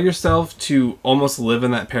 Allow yourself to almost live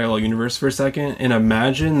in that parallel universe for a second. And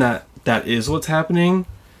imagine that is what's happening.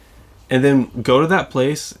 and then go to that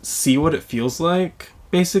place, see what it feels like,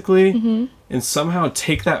 basically, and somehow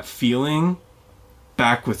take that feeling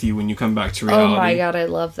back with you when you come back to reality. Oh my god, I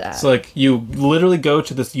love that. So like you literally go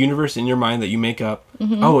to this universe in your mind that you make up.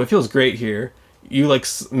 Oh, it feels great here. You like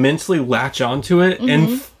mentally latch onto it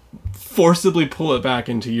and forcibly pull it back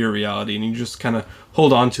into your reality, and you just kind of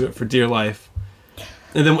hold on to it for dear life.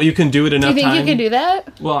 And then what you can do it enough time. Do you think you can do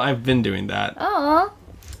that? Well, I've been doing that. Aww.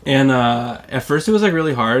 And at first it was like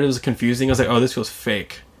really hard. It was confusing. I was like, oh, this feels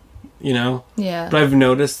fake, you know? Yeah. But I've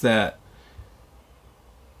noticed that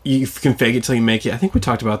you can fake it till you make it. I think we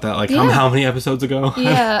talked about that like how many episodes ago?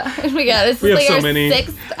 Yeah. Oh my god, this is like so our many.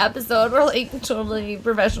 6th episode. We're like totally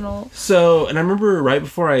professional. So, and I remember right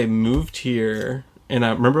before I moved here, and I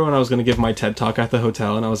remember when I was going to give my TED Talk at the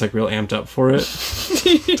hotel, and I was like real amped up for it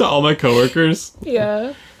to all my coworkers.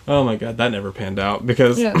 Yeah. Oh my god, that never panned out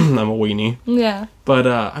because I'm a weenie. Yeah. But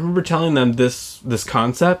I remember telling them this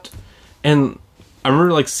concept, and I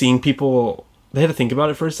remember like seeing people, they had to think about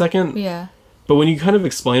it for a second. Yeah. But when you kind of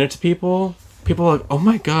explain it to people are like, oh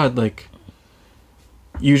my god, like,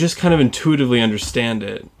 you just kind of intuitively understand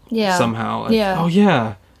it. Yeah. Somehow. Like, oh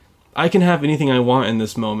yeah, I can have anything I want in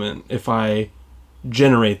this moment if I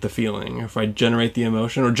generate the feeling, if I generate the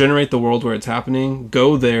emotion, or generate the world where it's happening,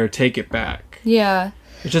 go there, take it back. Yeah.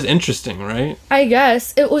 It's just interesting, right? I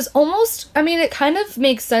guess. It was almost, I mean, it kind of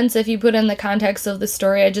makes sense if you put in the context of the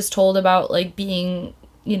story I just told about, like, being,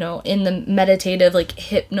 you know, in the meditative, like,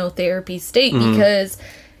 hypnotherapy state, because,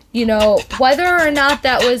 you know, whether or not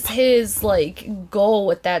that was his, like, goal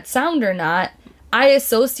with that sound or not, I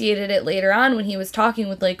associated it later on when he was talking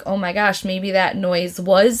with, like, oh my gosh, maybe that noise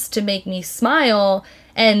was to make me smile.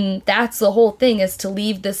 And that's the whole thing, is to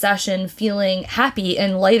leave the session feeling happy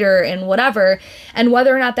and lighter and whatever. And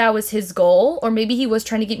whether or not that was his goal, or maybe he was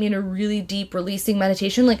trying to get me in a really deep releasing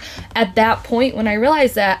meditation, like at that point when I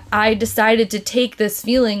realized that, I decided to take this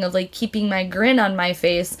feeling of like keeping my grin on my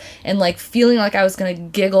face and like feeling like I was going to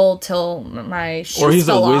giggle till my shoes Or he's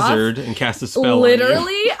fell a off. wizard and cast a spell Literally, on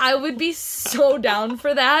you. I would be so down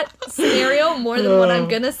for that scenario more than what I'm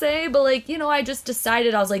going to say. But like, you know, I just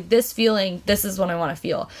decided, I was like, this feeling, this is what I want to feel.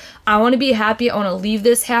 I want to be happy. I want to leave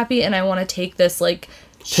this happy, and I want to take this like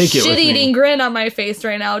shit-eating grin on my face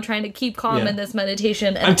right now, trying to keep calm in this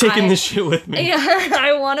meditation. And I'm taking this shit with me. Yeah,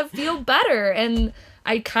 I want to feel better, and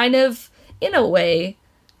I kind of, in a way,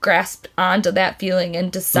 grasped onto that feeling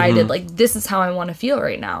and decided like, this is how I want to feel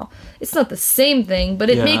right now. It's not the same thing, but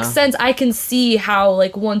it makes sense. I can see how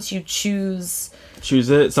like once you choose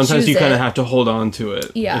it, sometimes you kind of have to hold on to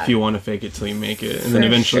it if you want to fake it till you make it, and then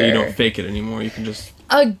eventually you don't fake it anymore. You can just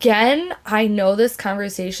Again, I know this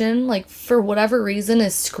conversation, like, for whatever reason,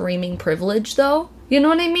 is screaming privilege, though. You know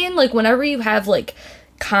what I mean? Like, whenever you have, like,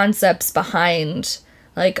 concepts behind,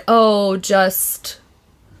 like, oh, just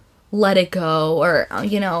let it go, or,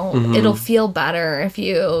 you know, it'll feel better if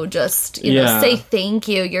you just, you know, say thank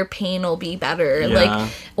you, your pain will be better. Like,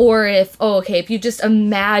 or if you just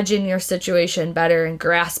imagine your situation better and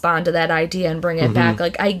grasp onto that idea and bring it back,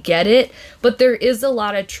 like, I get it, but there is a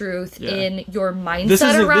lot of truth in your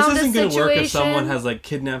mindset around a situation. This isn't going to work if someone has, like,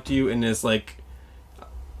 kidnapped you and is, like,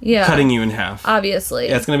 cutting you in half. Obviously.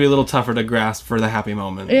 Yeah, it's going to be a little tougher to grasp for the happy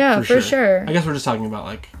moment. Yeah, for sure. I guess we're just talking about,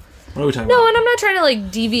 like, what are we talking about? No, and I'm not trying to,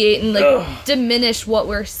 like, deviate and, like, diminish what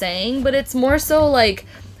we're saying, but it's more so, like,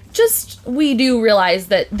 just we do realize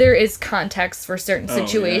that there is context for certain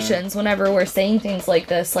situations whenever we're saying things like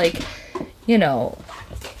this. Like, you know,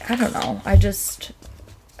 I don't know.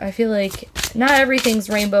 I feel like not everything's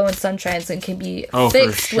rainbow and sunshines and can be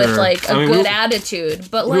fixed with, like, a good attitude.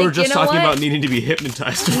 But, like, we were just you know talking about needing to be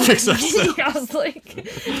hypnotized to fix ourselves. I was like,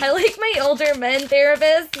 I like my older men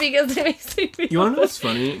therapists because it makes me feel... You want to know what's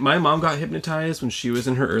funny? My mom got hypnotized when she was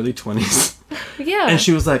in her early 20s. Yeah. And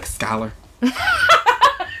she was like, Skylar. Oh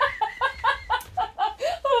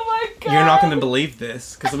my God. You're not going to believe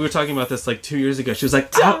this. Because we were talking about this, like, 2 years ago. She was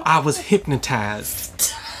like, I was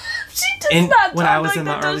hypnotized. When I was in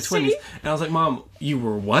my early 20s. And I was like, Mom, you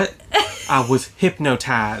were what? I was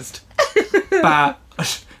hypnotized by...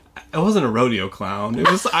 It wasn't a rodeo clown. It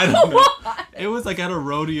was, I don't know. It was like at a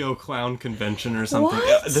rodeo clown convention or something.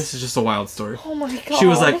 What? This is just a wild story. Oh my God. She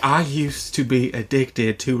was like, I used to be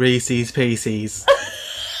addicted to Reese's Pieces.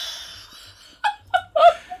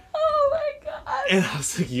 Oh my God. And I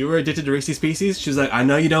was like, you were addicted to Reese's Pieces? She was like, I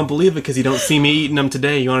know you don't believe it because you don't see me eating them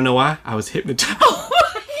today. You want to know why? I was hypnotized. Oh my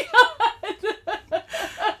God.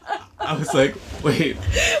 I was like, wait.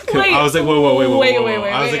 I was like, whoa. Wait,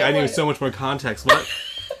 I was like, I need so much more context. What?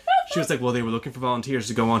 She was like, well, they were looking for volunteers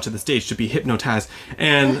to go onto the stage to be hypnotized.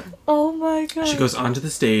 And oh my God. She goes onto the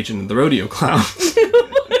stage, and the rodeo clown,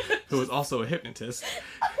 who was also a hypnotist,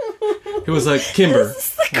 He was like, Kimber. This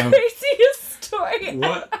is the craziest story.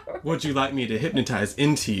 What would you like me to hypnotize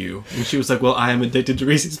into you? And she was like, well, I am addicted to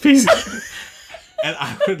Reese's Pieces. And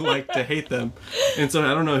I would like to hate them. And so,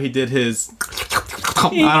 I don't know, he did his... I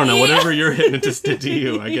don't know, whatever your hypnotist did to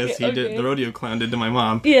you. I guess he did, the rodeo clown did to my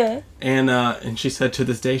mom. Yeah. And she said to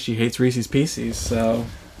this day she hates Reese's Pieces, so...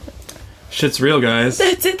 Shit's real, guys.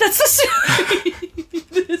 That's it, that's the story.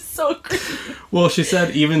 This is so crazy. Well, she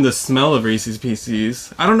said even the smell of Reese's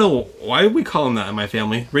Pieces... I don't know, why we call them that in my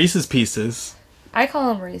family? Reese's Pieces. I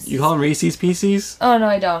call them Reese's. You call them Reese's Pieces? Oh, no,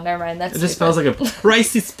 I don't. Never mind. That's it just smells like a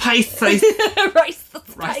Reese's Pieces.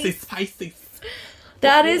 Reese's Pieces.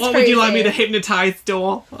 That is what crazy. Would you like me to hypnotize,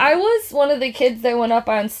 doll? I was one of the kids that went up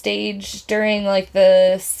on stage during, like,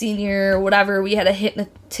 the senior whatever. We had a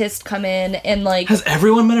hypnotist come in and, like... Has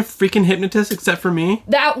everyone met a freaking hypnotist except for me?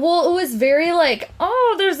 Well, it was very, like,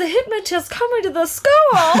 oh, there's a hypnotist coming to the school.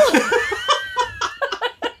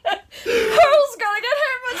 Who's gonna get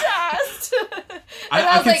hypnotized?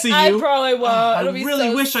 I can see you. I probably won't. I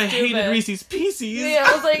really wish I hated Reese's Pieces. Yeah,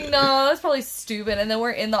 I was like, no, that's probably stupid. And then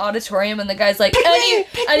we're in the auditorium, and the guy's like,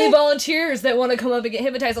 any volunteers that want to come up and get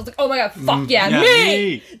hypnotized? I was like, oh my god, fuck yeah,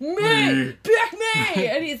 me, pick me.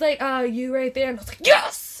 And he's like, you right there. And I was like,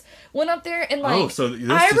 yes. Went up there and like,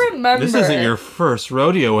 I remember. This isn't your first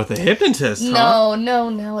rodeo with a hypnotist, huh?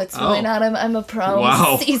 No, it's really not. I'm a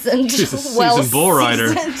pro seasoned, seasoned bull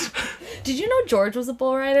rider. Did you know George was a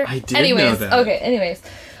bull rider? I did know that. Okay, anyways.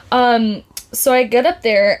 So I get up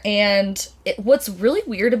there, and what's really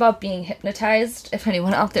weird about being hypnotized, if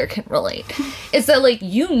anyone out there can relate, is that, like,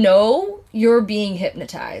 you're being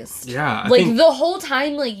hypnotized. Yeah. Like, the whole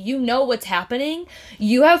time, like, you know what's happening.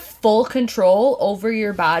 You have full control over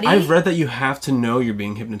your body. I've read that you have to know you're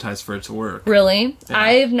being hypnotized for it to work. Really? Yeah.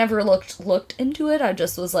 I've never looked into it. I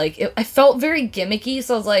just was like, I felt very gimmicky,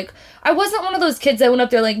 so I was like, I wasn't one of those kids that went up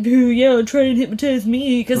there like, yeah, try and hypnotize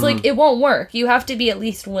me, because, like, it won't work. You have to be at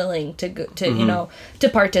least willing to you know, to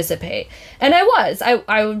participate. And I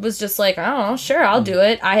was just like, I don't know, sure, I'll do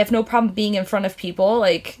it. I have no problem being in front of people,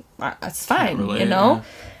 like, that's fine, you know?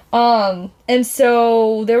 Yeah. And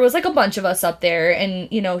so there was, like, a bunch of us up there,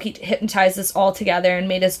 and, you know, he hypnotized us all together and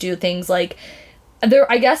made us do things like,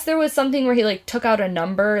 I guess there was something where he, like, took out a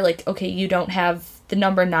number, like, okay, you don't have the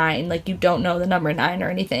number 9, like, you don't know the number 9 or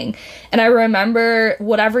anything. And I remember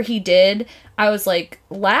whatever he did, I was, like,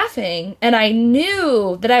 laughing, and I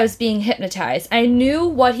knew that I was being hypnotized. I knew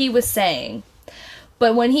what he was saying.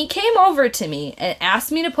 But when he came over to me and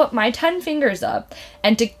asked me to put my 10 fingers up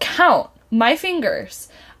and to count my fingers,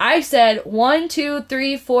 I said 1, 2,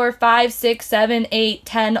 3, 4, 5, 6, 7, 8,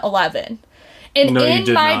 10, 11. And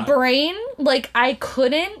in my brain, like, I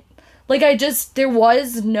couldn't, like, there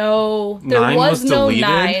was no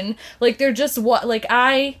 9. Like, there just was, like,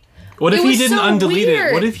 What if he didn't undelete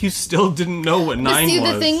it? What if you still didn't know what 9 was? See,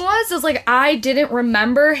 the thing was like, I didn't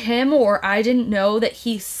remember him, or I didn't know that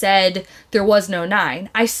he said there was no 9.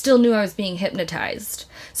 I still knew I was being hypnotized.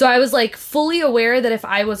 So I was, like, fully aware that if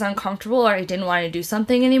I was uncomfortable or I didn't want to do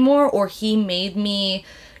something anymore, or he made me,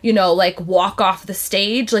 you know, like, walk off the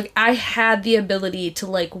stage, like, I had the ability to,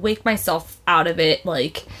 like, wake myself out of it,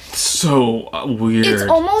 like... So weird. It's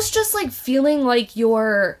almost just, like, feeling like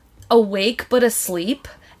you're awake but asleep,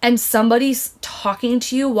 and somebody's talking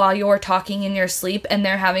to you while you're talking in your sleep, and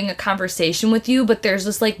they're having a conversation with you, but there's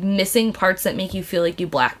just, like, missing parts that make you feel like you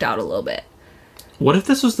blacked out a little bit. What if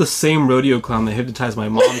this was the same rodeo clown that hypnotized my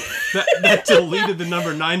mom that deleted the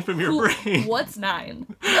number 9 from your brain? What's 9?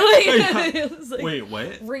 Like, wait,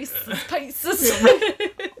 what? Reese's Pieces.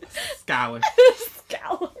 Scholar.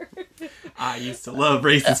 Scholar. I used to love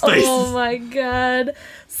Reese's Pieces. Oh my god.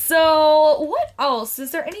 So, what else?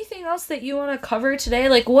 Is there anything else that you want to cover today?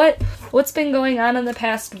 Like, what's been going on in the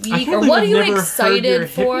past week? Or what are you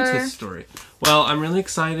excited for? Story. Well, I'm really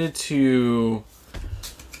excited to...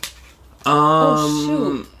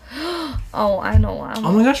 oh, shoot. Oh, I know.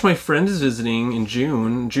 Oh my gosh, my friend is visiting in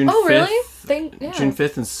June 5th. Oh, really? June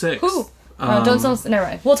 5th and 6th. Who? Don't sound... Never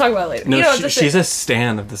mind. We'll talk about it later. No, she's a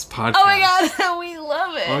stan of this podcast. Oh my god, we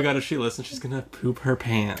love it. Oh my god, if she listens, she's gonna poop her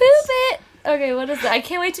pants. Poop it! Okay, what is that? I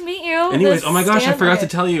can't wait to meet you. Anyways, oh my gosh, I forgot to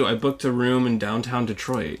tell you, I booked a room in downtown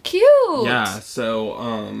Detroit. Cute! Yeah,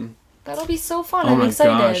 so, That'll be so fun. I'm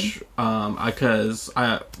excited. Because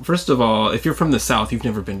first of all, if you're from the South, you've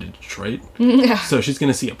never been to Detroit. Yeah. So she's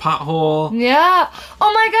gonna see a pothole. Yeah.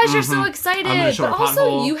 Oh my gosh, you're so excited. I'm gonna show but her a also,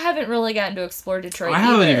 pothole. you haven't really gotten to explore Detroit. I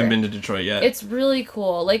haven't even been to Detroit yet. It's really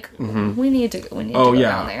cool. Like we need to go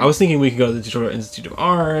down there. I was thinking we could go to the Detroit Institute of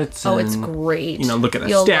Arts. And, it's great. Look at a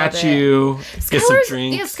statue. Get some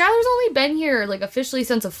drinks. Yeah, Skylar's only been here like officially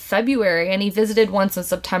since of February, and he visited once in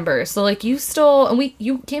September. So like you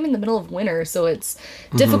came in the middle of winter, so it's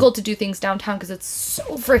difficult to do things downtown because it's so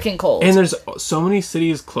freaking cold. And there's so many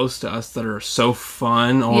cities close to us that are so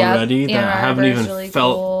fun already that I haven't even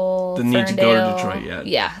felt the need to go to Detroit yet.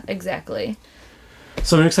 Yeah, exactly.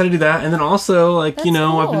 So I'm excited to do that. And then also, like, cool.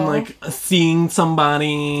 I've been, like, seeing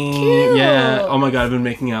somebody. Cute. Yeah. Oh, my God. I've been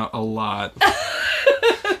making out a lot.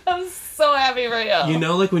 I'm so happy for you.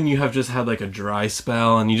 Like, when you have just had, like, a dry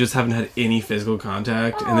spell and you just haven't had any physical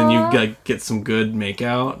contact. Aww. And then you, like, get some good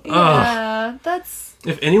makeout. Yeah, that's...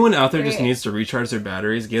 If anyone out there just needs to recharge their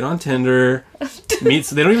batteries, get on Tinder. Meet.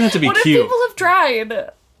 So they don't even have to be what cute. What if people have tried?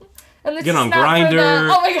 And get on Grindr.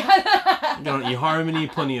 Oh my God. Get on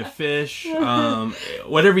eHarmony, Plenty of Fish.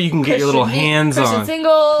 Whatever you can get your little hands on.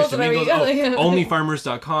 Singles. Christian Singles.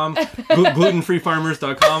 Onlyfarmers.com.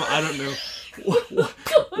 Glutenfreefarmers.com. I don't know.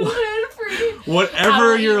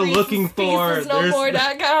 Whatever you're looking for. There's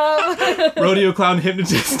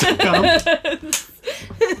RodeoClownHypnotist.com.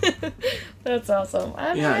 That's awesome.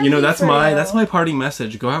 That's my party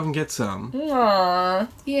message. Go out and get some. Aww.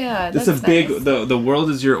 Yeah. It's a big the world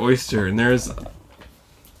is your oyster, and there's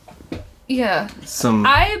some.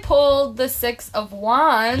 I pulled the 6 of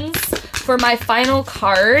Wands for my final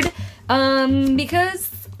card, because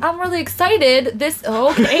I'm really excited.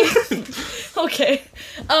 Okay.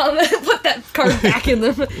 Put that card back in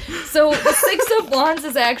the... So, the 6 of Wands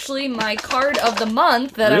is actually my card of the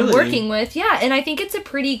month that I'm working with. Yeah, and I think it's a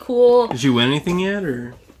pretty cool... Did you win anything yet,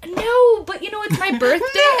 or...? No, but it's my birthday.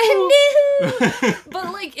 No!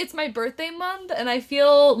 But, like, it's my birthday month, and I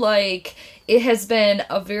feel like it has been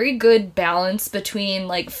a very good balance between,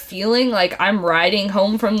 like, feeling like I'm riding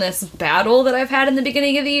home from this battle that I've had in the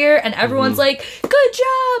beginning of the year, and everyone's like, good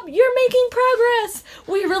job! You're making progress!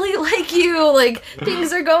 We really like you! Like,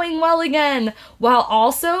 things are going well again. While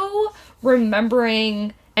also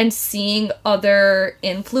remembering and seeing other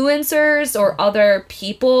influencers or other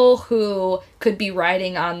people who could be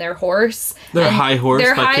riding on their horse. Their High Horse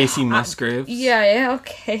by Casey Musgraves. Yeah,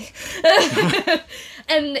 okay.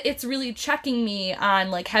 And it's really checking me on,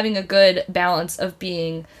 like, having a good balance of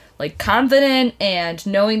being, like, confident and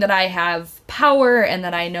knowing that I have power and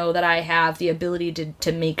that I know that I have the ability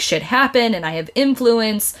to make shit happen and I have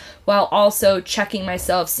influence, while also checking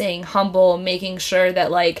myself, staying humble, making sure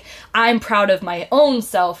that, like, I'm proud of my own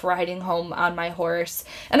self riding home on my horse.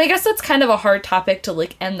 And I guess that's kind of a hard topic to,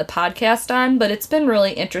 like, end the podcast on, but it's been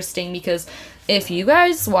really interesting because if you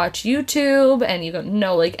guys watch YouTube and you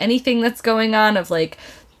know, like, anything that's going on of, like,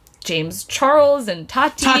 James Charles and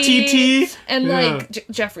Tati T. And, like,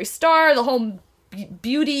 Jeffree Star, the whole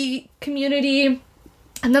beauty community.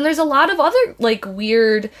 And then there's a lot of other, like,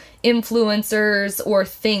 weird influencers or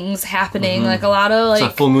things happening. Like, a lot of, like...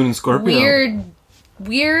 It's a full moon in Scorpio.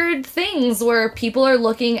 Weird things where people are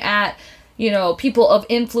looking at, people of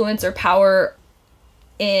influence or power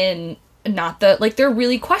in... Not that, like, they're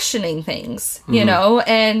really questioning things,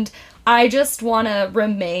 and I just want to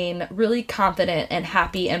remain really confident and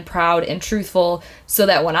happy and proud and truthful so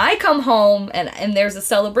that when I come home and there's a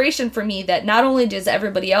celebration for me, that not only does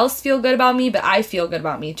everybody else feel good about me, but I feel good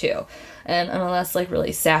about me too. And I know that's, like,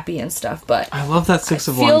 really sappy and stuff, but I love that 6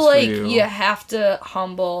 of Wands for you. I feel like you have to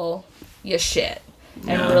humble your shit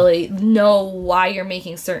and really know why you're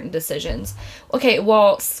making certain decisions. Okay,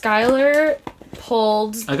 well, Skylar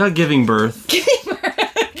pulled... I got giving birth.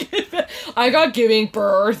 I got giving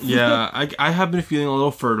birth. Yeah, I have been feeling a little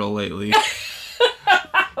fertile lately.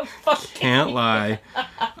 Can't lie.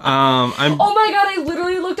 Oh my God, I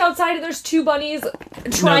literally looked outside and there's 2 bunnies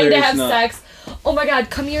trying to have sex. Oh my God,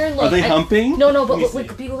 come here and look. Are they humping? No, but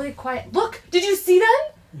look, be really quiet. Look, did you see them?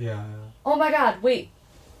 Yeah. Oh my God, wait.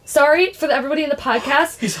 Sorry for everybody in the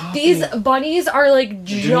podcast. These bunnies are, like,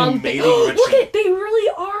 jumping. Look at, they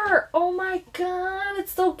really are. Oh my God,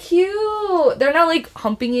 it's so cute. They're not, like,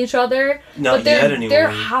 humping each other. Not yet, anyway. They're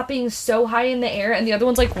hopping so high in the air, and the other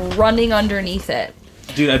one's, like, running underneath it.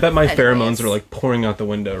 Dude, I bet my pheromones are, like, pouring out the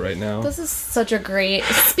window right now. This is such a great...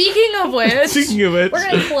 Speaking of which... we're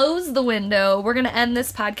going to close the window. We're going to end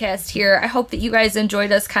this podcast here. I hope that you guys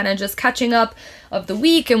enjoyed us kind of just catching up of the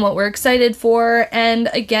week and what we're excited for. And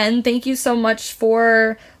again, thank you so much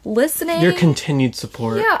for listening. Your continued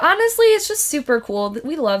support. Yeah, honestly, it's just super cool.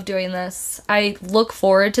 We love doing this. I look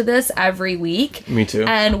forward to this every week. Me too.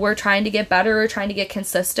 And we're trying to get better. We're trying to get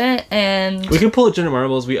consistent. And we can pull a Jenna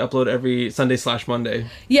Marbles. We upload every Sunday/Monday.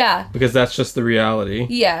 Yeah. Because that's just the reality.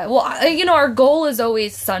 Yeah. Well, our goal is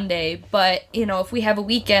always Sunday. But, if we have a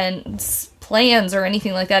weekend plans or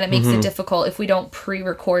anything like that, it makes it difficult if we don't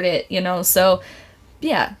pre-record it, So...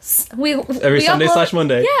 yeah, every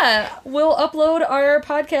Sunday/Monday. Yeah, we'll upload our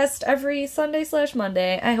podcast every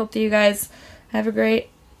Sunday/Monday. I hope that you guys have a great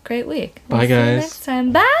week. Bye, guys. See you next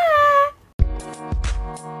time. Bye.